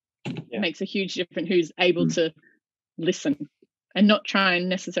 It makes a huge difference, who's able to listen and not try and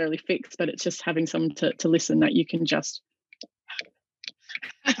necessarily fix, but it's just having someone to listen, that you can just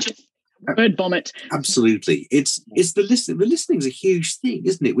word vomit. Absolutely. It's the listening. The listening is a huge thing,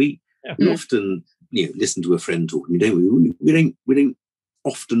 isn't it? We often listen to a friend talking, don't we? We don't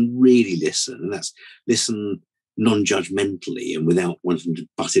often really listen, and that's listen non-judgmentally and without wanting to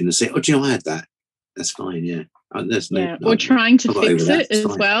butt in and say, oh, do you know, I had that. That's fine, yeah. Or trying to fix it as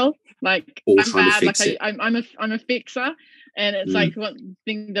well. Like, I'm bad. Like, I'm a fixer, and it's like one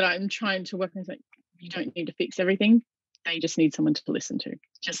thing that I'm trying to work on is, like, you don't need to fix everything. They just need someone to listen to.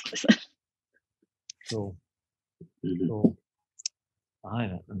 Just listen. Cool. Cool.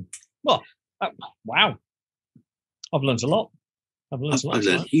 Well, wow. I've learned a lot. I've learned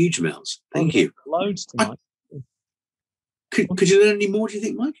huge amounts. Thank you. Loads tonight. Could you learn any more, do you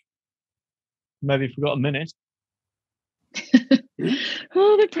think, Mike? Maybe if we've got a minute.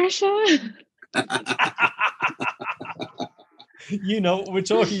 Oh, the pressure. You know what we're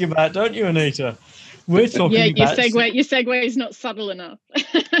talking about, don't you, Anita? We're talking about... your segue is not subtle enough.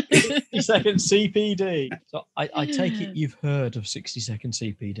 60-second CPD. So I take it you've heard of 60-second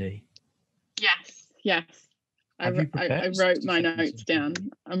CPD? Yes. I wrote my notes down.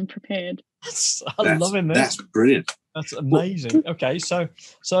 I'm prepared. I'm loving this. That's brilliant. That's amazing. Okay, so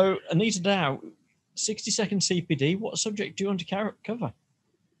Anita Dowe, 60-second CPD, what subject do you want to cover?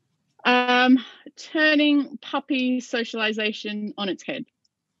 Turning puppy socialization on its head.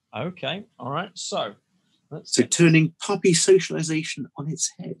 Okay, all right. So turning puppy socialization on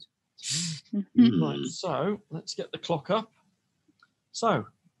its head. Right, so let's get the clock up. So,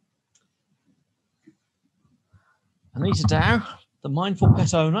 Anita Dowe, the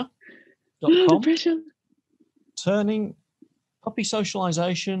mindfulpetowner.com. Turning puppy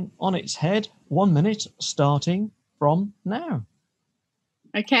socialization on its head, 1 minute starting from now.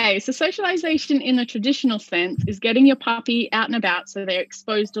 Okay, so socialization in the traditional sense is getting your puppy out and about so they're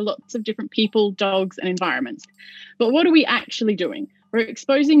exposed to lots of different people, dogs, and environments. But what are we actually doing? We're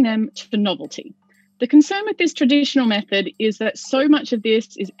exposing them to novelty. The concern with this traditional method is that so much of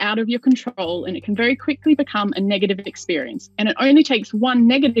this is out of your control, and it can very quickly become a negative experience. And it only takes one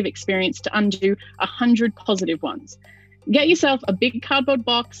negative experience to undo 100 positive ones. Get yourself a big cardboard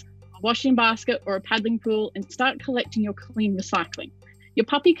box, a washing basket, or a paddling pool, and start collecting your clean recycling. Your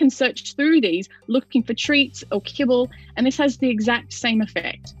puppy can search through these looking for treats or kibble, and this has the exact same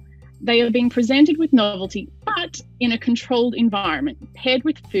effect. They are being presented with novelty, but in a controlled environment, paired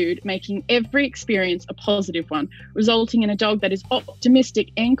with food, making every experience a positive one, resulting in a dog that is optimistic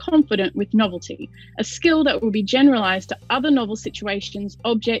and confident with novelty, a skill that will be generalized to other novel situations,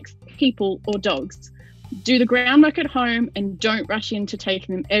 objects, people, or dogs. Do the groundwork at home and don't rush into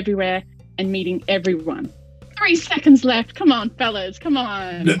taking them everywhere and meeting everyone. 3 seconds left. Come on, fellas. Come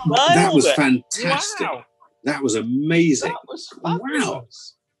on. That was fantastic. Wow. That was amazing. That was fabulous. Wow.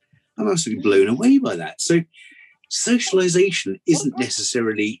 I'm absolutely blown away by that. So socialization isn't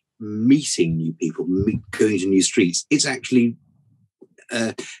necessarily meeting new people, going to new streets. It's actually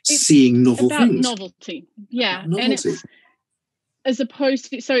seeing novel things. Novelty. Yeah. Novelty. as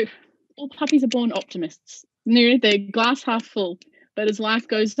opposed to, so all puppies are born optimists. They're glass half full. But as life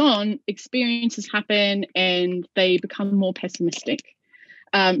goes on, experiences happen and they become more pessimistic,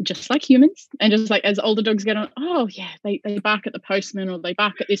 just like humans. And just like as older dogs get on, oh, yeah, they bark at the postman, or they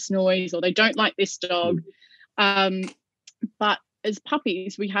bark at this noise, or they don't like this dog. But as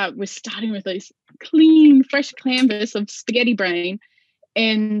puppies, we're starting with this clean, fresh canvas of spaghetti brain.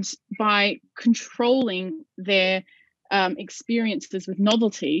 And by controlling their experiences with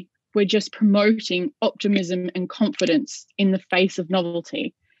novelty, we're just promoting optimism and confidence in the face of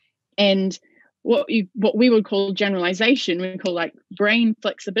novelty. And what we would call generalization, we call like brain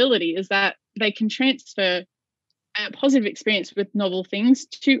flexibility, is that they can transfer a positive experience with novel things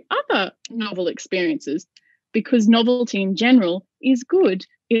to other novel experiences, because novelty in general is good.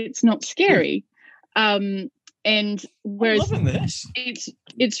 It's not scary. And whereas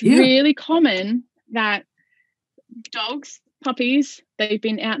it's really common that dogs, puppies, they've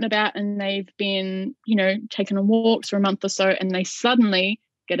been out and about and they've been, taken on walks for a month or so, and they suddenly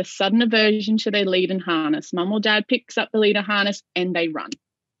get a sudden aversion to their lead and harness. Mum or dad picks up the lead and harness and they run.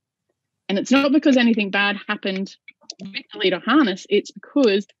 And it's not because anything bad happened with the lead or harness. It's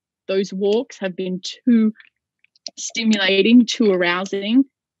because those walks have been too stimulating, too arousing,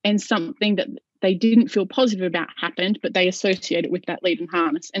 and something that they didn't feel positive about happened, but they associate it with that lead and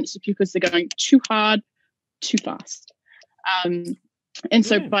harness. And it's because they're going too hard, too fast. And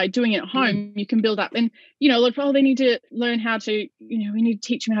so by doing it at home, you can build up. And, like, they need to learn how to, we need to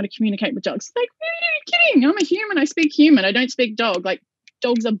teach them how to communicate with dogs. Like, are you kidding? I'm a human. I speak human. I don't speak dog. Like,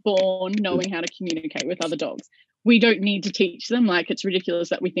 dogs are born knowing how to communicate with other dogs. We don't need to teach them. Like, it's ridiculous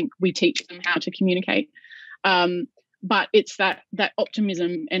that we think we teach them how to communicate. But it's that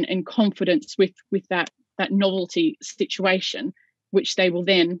optimism and confidence with that novelty situation, which they will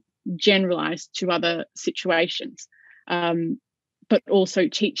then generalize to other situations. But also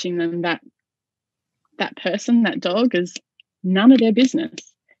teaching them that person, that dog, is none of their business.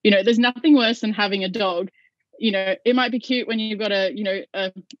 There's nothing worse than having a dog. It might be cute when you've got a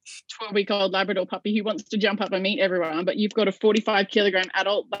 12-week-old Labrador puppy who wants to jump up and meet everyone, but you've got a 45-kilogram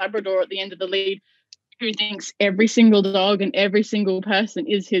adult Labrador at the end of the lead who thinks every single dog and every single person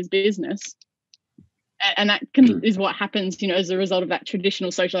is his business. And that is what happens, as a result of that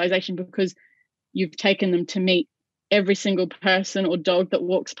traditional socialization, because you've taken them to meet every single person or dog that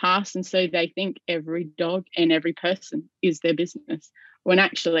walks past, and so they think every dog and every person is their business, when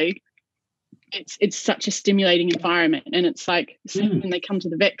actually it's such a stimulating environment. And it's like, so when they come to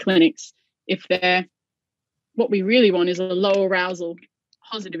the vet clinics, what we really want is a low arousal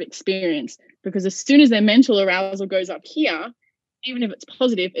positive experience, because as soon as their mental arousal goes up here, even if it's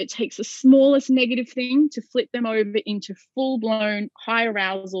positive, it takes the smallest negative thing to flip them over into full-blown high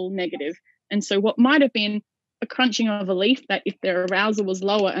arousal negative. And so what might have been a crunching of a leaf, that if their arousal was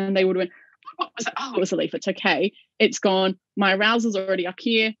lower and they would have went, what was it? Oh, it was a leaf. It's okay. It's gone. My arousal's already up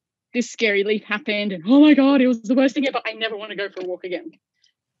here. This scary leaf happened, and oh my God, it was the worst thing ever. I never want to go for a walk again.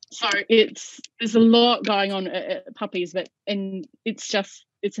 So there's a lot going on at puppies, and it's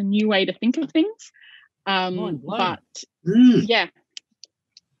a new way to think of things. But yeah.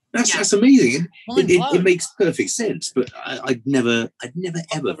 That's amazing. It makes perfect sense, but I'd never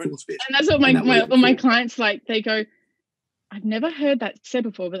ever thought of it. And that's what my clients like. They go, I've never heard that said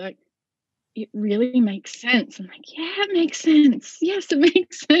before, but like, it really makes sense. I'm like, yeah, it makes sense. Yes, it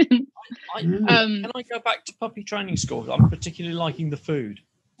makes sense. Can I go back to puppy training school? I'm particularly liking the food.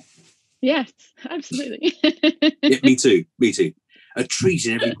 Yes, absolutely. Yeah, me too. A treat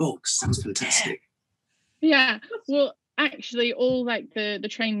in every box. Sounds fantastic. Yeah. Well, actually, all like the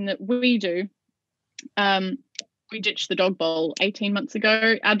training that we do, we ditched the dog bowl 18 months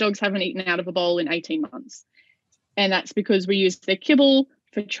ago. Our dogs haven't eaten out of a bowl in 18 months. And that's because we use their kibble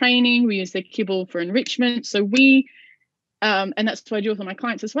for training. We use their kibble for enrichment. So and that's what I do with all my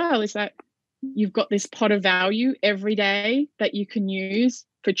clients as well, is that you've got this pot of value every day that you can use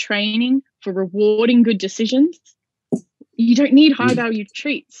for training, for rewarding good decisions. You don't need high value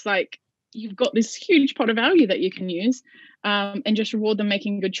treats. Like, you've got this huge pot of value that you can use, and just reward them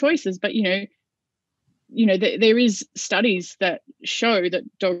making good choices. But there is studies that show that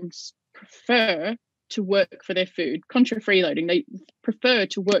dogs prefer to work for their food, contra freeloading. They prefer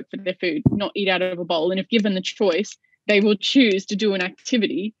to work for their food, not eat out of a bowl. And if given the choice, they will choose to do an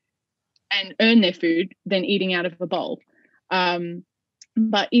activity and earn their food than eating out of a bowl.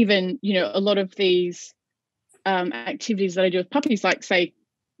 But even, a lot of these activities that I do with puppies, like say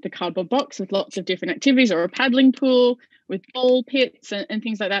the cardboard box with lots of different activities, or a paddling pool with ball pits and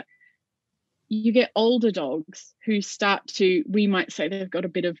things like that, you get older dogs who start to, we might say they've got a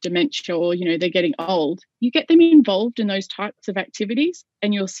bit of dementia, or, you know, they're getting old. You get them involved in those types of activities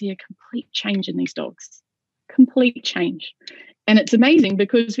and you'll see a complete change in these dogs. Complete change. And it's amazing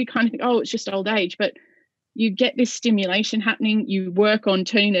because we kind of think, oh, it's just old age, but you get this stimulation happening. You work on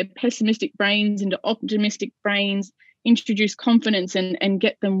turning their pessimistic brains into optimistic brains, introduce confidence and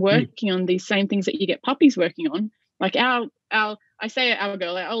get them working on these same things that you get puppies working on. Like our girl,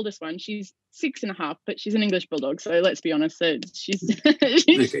 our oldest one, she's 6.5, but she's an English bulldog. So let's be honest, she's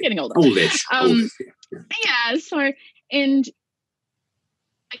getting older. Oldish. Yeah. So, and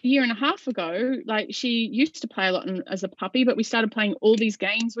a year and a half ago, like, she used to play a lot as a puppy, but we started playing all these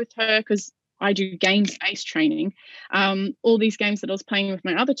games with her because I do games-based training. All these games that I was playing with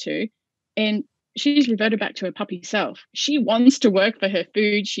my other two, and she's reverted back to her puppy self. She wants to work for her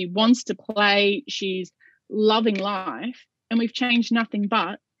food. She wants to play. She's loving life, and we've changed nothing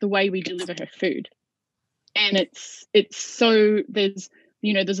but the way we deliver her food. And it's so there's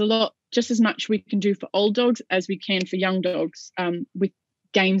a lot, just as much we can do for old dogs as we can for young dogs, with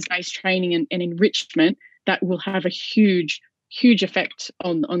games-based training and enrichment that will have a huge effect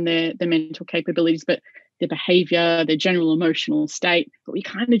on their mental capabilities, but their behavior, their general emotional state. But we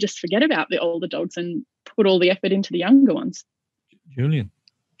kind of just forget about the older dogs and put all the effort into the younger ones. Julian,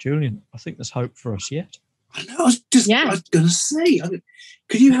 I think there's hope for us yet. I know. I was going to say,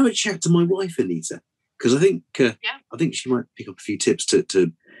 could you have a chat to my wife, Anita? Because I think she might pick up a few tips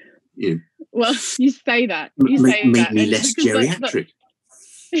to Well, you say that. Make me less geriatric.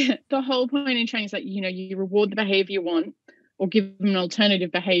 The whole point in training is that, you reward the behavior you want or give them an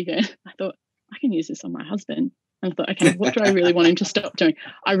alternative behavior. I thought, I can use this on my husband. And I thought, okay, what do I really want him to stop doing?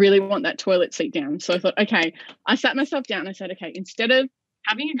 I really want that toilet seat down. So I thought, okay, I sat myself down and I said, okay, instead of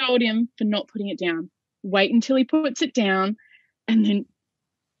having a go at him for not putting it down, wait until he puts it down and then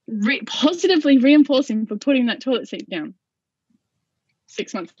positively reinforce him for putting that toilet seat down.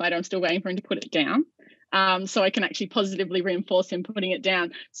 6 months later, I'm still waiting for him to put it down. So I can actually positively reinforce him putting it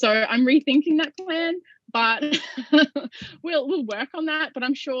down. So I'm rethinking that plan, but we'll work on that. But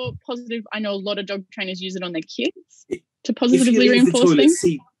I'm sure I know a lot of dog trainers use it on their kids to positively reinforce things.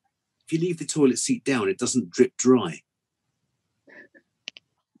 If you leave the toilet seat down, it doesn't drip dry.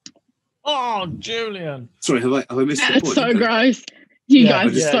 Oh, Julian! Sorry, have I missed the point? That's so gross. You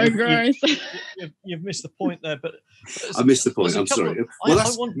guys are so gross. You've missed the point there, but I missed the point. I'm sorry.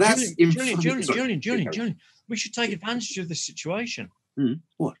 Julian, we should take advantage of this situation.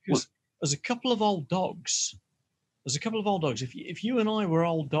 What? As a couple of old dogs, if you and I were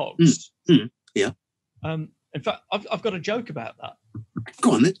old dogs, yeah. In fact, I've got a joke about that.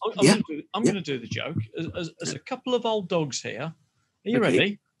 Go on then. I'm going to do the joke. As a couple of old dogs here, are you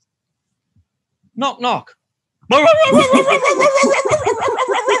ready? Knock, knock.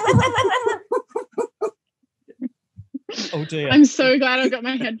 Oh dear. I'm so glad I got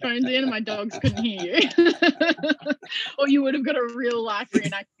my headphones in and my dogs couldn't hear you. Or you would have got a real life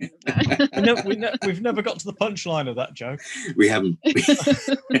reenactment of that. We've never got to the punchline of that joke. We haven't.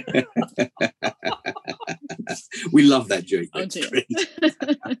 We love that joke. That's great.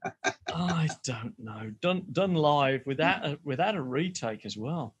 I don't know. Done live without a retake as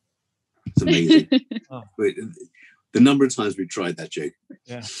well. It's amazing. The number of times we've tried that joke.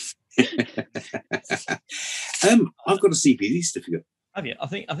 Yeah. I've got a CPD certificate. Have you? I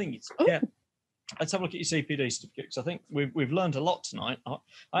think it's Let's have a look at your CPD certificate, because I think we've learned a lot tonight. I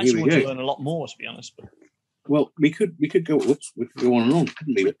actually want to learn a lot more, to be honest. But well, we could go on and on,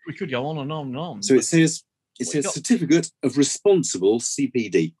 couldn't we? We could go on and on and on. So it says certificate of responsible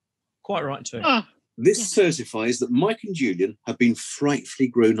CPD. Quite right too. This certifies that Mike and Julian have been frightfully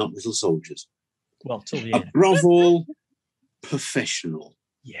grown-up little soldiers. Well, till the end. Above all, professional.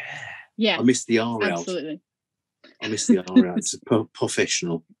 Yeah. I missed the R out. Absolutely. I missed the R out. It's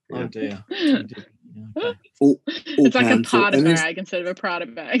professional. Oh dear. Okay. All it's like a Prada bag instead of a Prada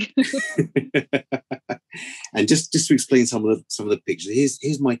bag. And just to explain some of the pictures,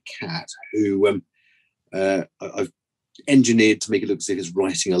 here's my cat who I've engineered to make it look as if it's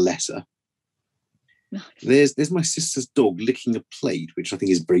writing a letter. Nice. There's my sister's dog licking a plate, which I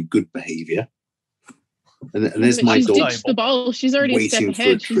think is very good behaviour. And there's my dog. Ditched the bowl. She's already a step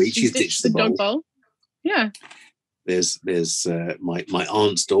ahead. She's ditched the dog bowl. Yeah. There's my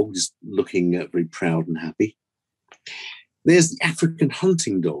aunt's dog just looking very proud and happy. There's the African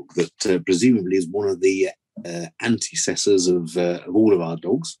hunting dog that presumably is one of the antecessors of all of our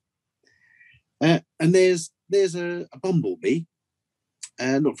dogs. And there's a bumblebee,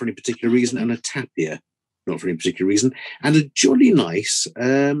 not for any particular reason, and a tapir, not for any particular reason, and a jolly nice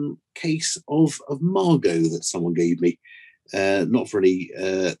case of Margot that someone gave me. not for any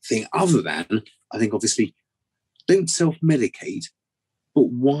thing other than, I think, obviously, don't self-medicate, but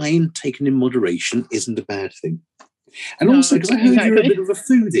wine taken in moderation isn't a bad thing. And No, also, because I heard you're a exactly. bit of a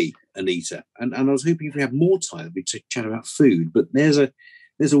foodie, Anita, and I was hoping if we had more time, we'd chat about food. But there's a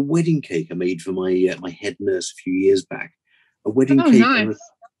wedding cake I made for my my head nurse a few years back. A wedding cake. Nice.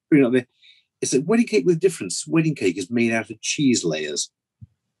 Bring it up there. It's a wedding cake with a difference. Wedding cake is made out of cheese layers.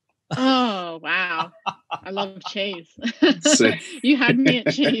 Oh, wow. I love cheese. So, you had me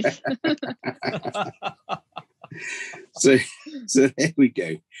at cheese. so there we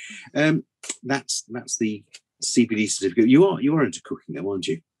go. That's the CPD certificate. You are into cooking, though, aren't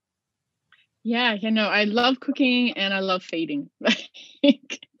you? Yeah, I love cooking and I love feeding.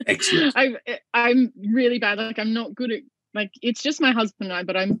 Excellent. I'm really bad. Like, I'm not good at, like, it's just my husband and I,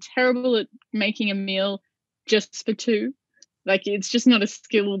 but I'm terrible at making a meal just for two. Like, it's just not a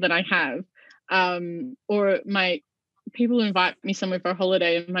skill that I have. Or my people invite me somewhere for a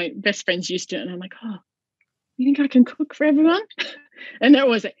holiday and my best friends used to, and I'm like, oh, you think I can cook for everyone? And they're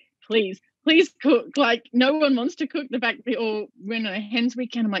always like, please cook. Like, no one wants to cook. Or when a hen's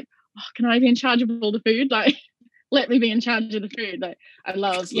weekend, I'm like, oh, can I be in charge of all the food? Like, let me be in charge of the food. Like, I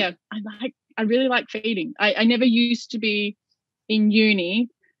love, I really like feeding. I never used to be in uni.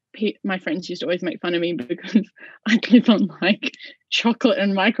 My friends used to always make fun of me because I live on like chocolate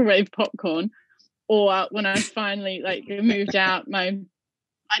and microwave popcorn. Or when I finally like moved out, I'd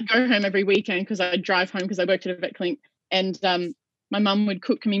go home every weekend because I'd drive home because I worked at a vet clinic, and my mum would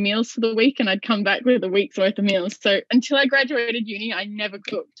cook me meals for the week, and I'd come back with a week's worth of meals. So until I graduated uni, I never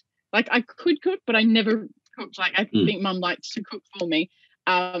cooked. Like, I could cook, but I never cooked. Like, I think mum liked to cook for me.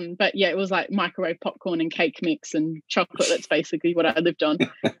 But yeah, it was like microwave popcorn and cake mix and chocolate. That's basically what I lived on.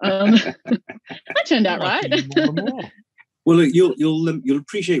 That turned out right. Well, look, you'll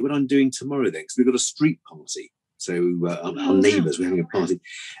appreciate what I'm doing tomorrow then, because we've got a street party. So our neighbours, we're having a party,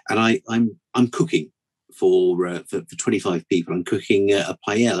 and I'm cooking for 25 people. I'm cooking a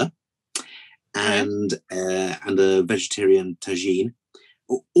paella and a vegetarian tagine,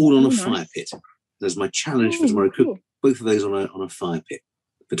 all on a fire pit. There's my challenge for tomorrow. Cool. Cook both of those on a fire pit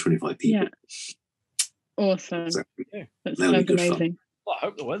for 25 people. Yeah. Awesome. So, that sounds amazing. Fun. Well, I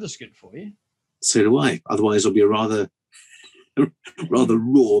hope the weather's good for you. So do I. Otherwise, it'll be a rather raw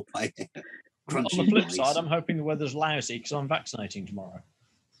paella. On the flip side, I'm hoping the weather's lousy because I'm vaccinating tomorrow.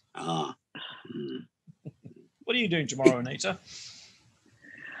 What are you doing tomorrow, Anita?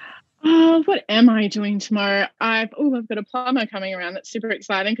 What am I doing tomorrow? I've got a plumber coming around. That's super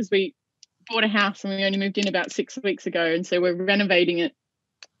exciting because we bought a house and we only moved in about 6 weeks ago, and so we're renovating it.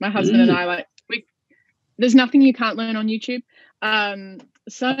 My husband and I there's nothing you can't learn on YouTube.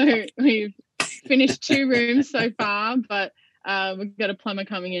 So we've finished 2 rooms so far, but we've got a plumber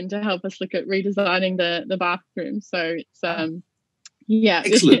coming in to help us look at redesigning the bathroom. So it's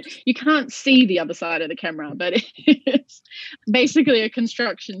excellent. You can't see the other side of the camera, but it's basically a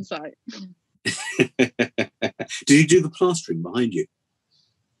construction site. Did you do the plastering behind you?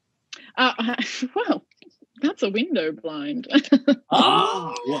 Well, that's a window blind.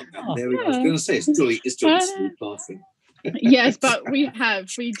 Well, there we go. I was going to say it's still plastering. Yes, but we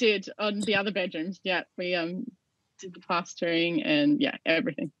did on the other bedrooms. Yeah, we did the plastering and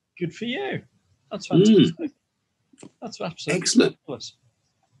everything. Good for you. That's fantastic. That's absolutely excellent.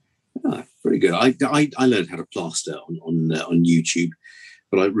 Very good. I learned how to plaster on YouTube,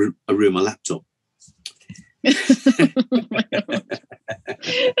 but I ruined my laptop. It's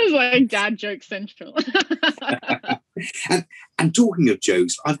like dad joke central. and talking of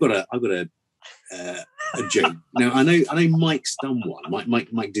jokes, I've got a joke. Now I know Mike's done one.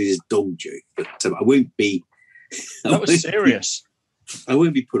 Mike did his dog joke, but I won't be. That was serious. I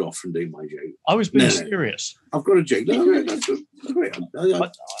won't be put off from doing my joke. I was being serious. I've got a joke. No, that's great.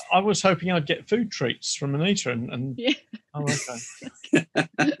 I was hoping I'd get food treats from Anita, and oh, okay. You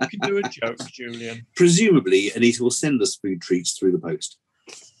can do a joke, Julian. Presumably, Anita will send us food treats through the post.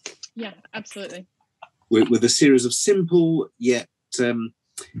 Yeah, absolutely. With a series of simple yet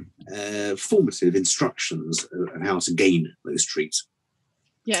formative instructions on how to gain those treats.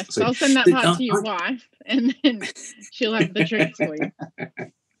 Yes, so I'll send that part to your wife, and then she'll have the treats for you.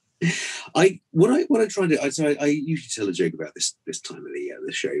 What I try to do, I usually tell a joke about this time of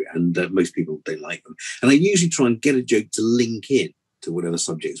the show, and most people don't like them. And I usually try and get a joke to link in to whatever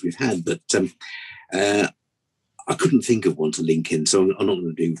subjects we've had, but I couldn't think of one to link in, so I'm not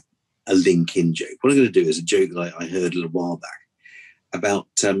going to do a link in joke. What I'm going to do is a joke that I heard a little while back about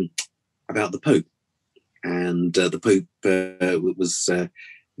the Pope. And the Pope was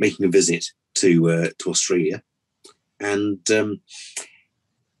making a visit to Australia, and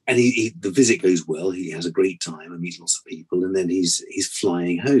And the visit goes well. He has a great time and meets lots of people. And then he's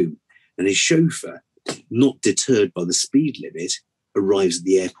flying home. And his chauffeur, not deterred by the speed limit, arrives at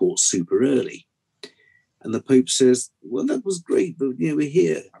the airport super early. And the Pope says, well, that was great, but we're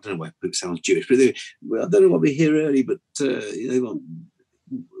here. I don't know why Pope sounds Jewish, but I don't know why we're here early, but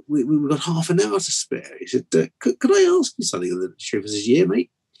we've got half an hour to spare. He said, could I ask you something? And the chauffeur says, yeah,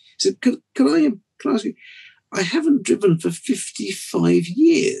 mate. He said, can I ask you? I haven't driven for 55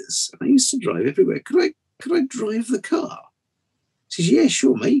 years. I used to drive everywhere. Could I drive the car? He says, yeah,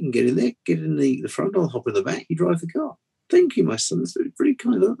 sure, mate. You can get in there, get in the front. I'll hop in the back. You drive the car. Thank you, my son. That's very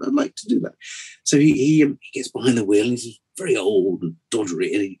kind. I'd like to do that. So he gets behind the wheel, and he's very old and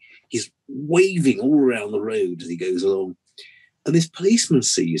doddery, and he's waving all around the road as he goes along. And this policeman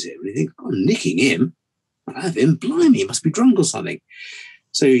sees him, and he thinks, I'm nicking him. I have him. Blimey, he must be drunk or something.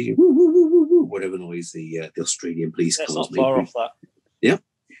 So woo, woo, woo, woo, woo, whatever noise the Australian police cars not make. far off that. Yeah.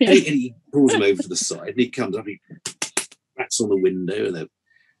 And he pulls him over to the side, and he comes up, he rats on the window, and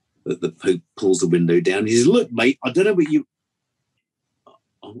the Pope pulls the window down. He says, look, mate, I don't know what you...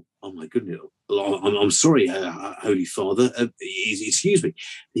 Oh my goodness. I'm sorry, Holy Father. Excuse me.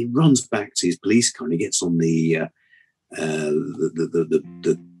 He runs back to his police car, and he gets on the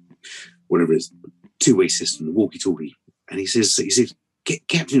whatever it is, two-way system, the walkie-talkie. And he says,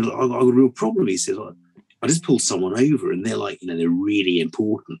 Captain, I've got a real problem. He says, I just pulled someone over, and they're like, they're really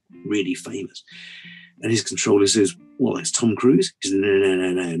important, really famous. And his controller says, well, that's Tom Cruise. He says, no,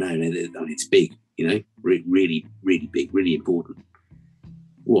 it's big, really, really big, really important.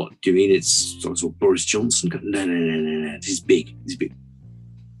 What, do you mean it's sort of Boris Johnson? No, this is big, Is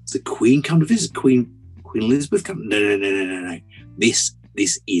the Queen come to visit? Queen Elizabeth come? No. This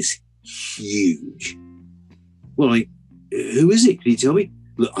is huge. Well, who is it? Can you tell me?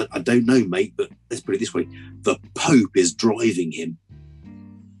 Look, I don't know, mate, but let's put it this way. The Pope is driving him.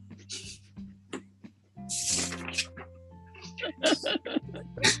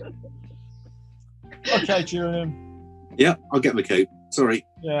 Okay, Julian. Yeah, I'll get my coat. Sorry.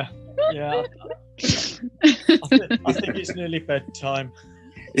 Yeah. I think it's nearly bedtime.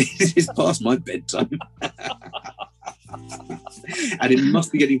 It's past my bedtime. And it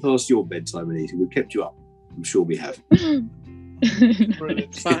must be getting past your bedtime, Anita. We've kept you up. I'm sure we have.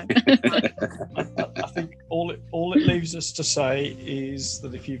 Brilliant. Fine. I think all it leaves us to say is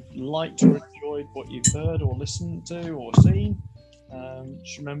that if you've liked or enjoyed what you've heard or listened to or seen,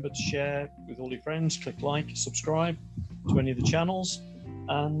 just remember to share with all your friends, click like, subscribe to any of the channels,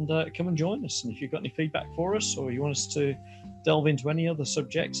 and come and join us. And if you've got any feedback for us, or you want us to delve into any other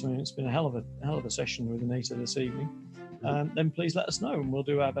subjects, I mean, it's been a hell of a session with Anita this evening, then please let us know, and we'll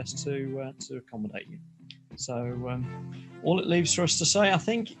do our best to accommodate you. So all it leaves for us to say, I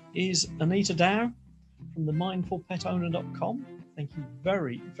think, is Anita Dowe from themindfulpetowner.com. Thank you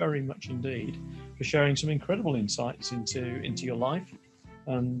very, very much indeed for sharing some incredible insights into your life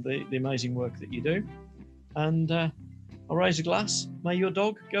and the amazing work that you do. And I'll raise a glass. May your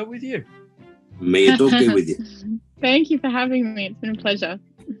dog go with you. May your dog go with you. Thank you for having me. It's been a pleasure.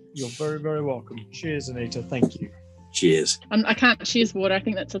 You're very, very welcome. Cheers, Anita. Thank you. Cheers. I can't cheers water. I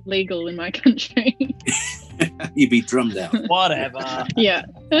think that's illegal in my country. You'd be drummed out. Whatever. Yeah.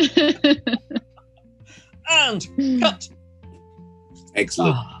 And cut.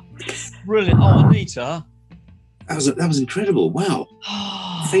 Excellent. Brilliant. Oh, Anita. That was incredible. Wow.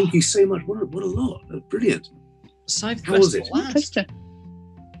 Thank you so much. What a lot. Brilliant. Save the How was best it? for last.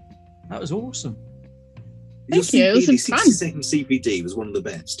 That was awesome. Thank you. It was 60-second CPD was one of the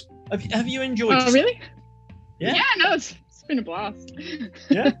best. Have you enjoyed it? Oh, really? Yeah. Yeah, no, it's been a blast.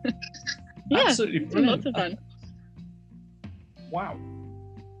 Yeah? Yeah, Absolutely it's been brilliant. lots of fun. Wow.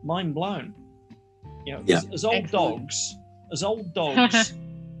 Mind blown. Yeah. As old dogs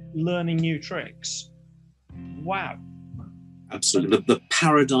learning new tricks. Wow. Absolutely. The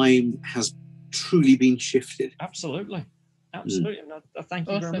paradigm has truly been shifted. Absolutely. Absolutely. And I thank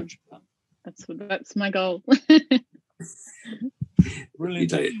you very Awesome. much for that. That's my goal.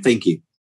 Brilliant. Thank you.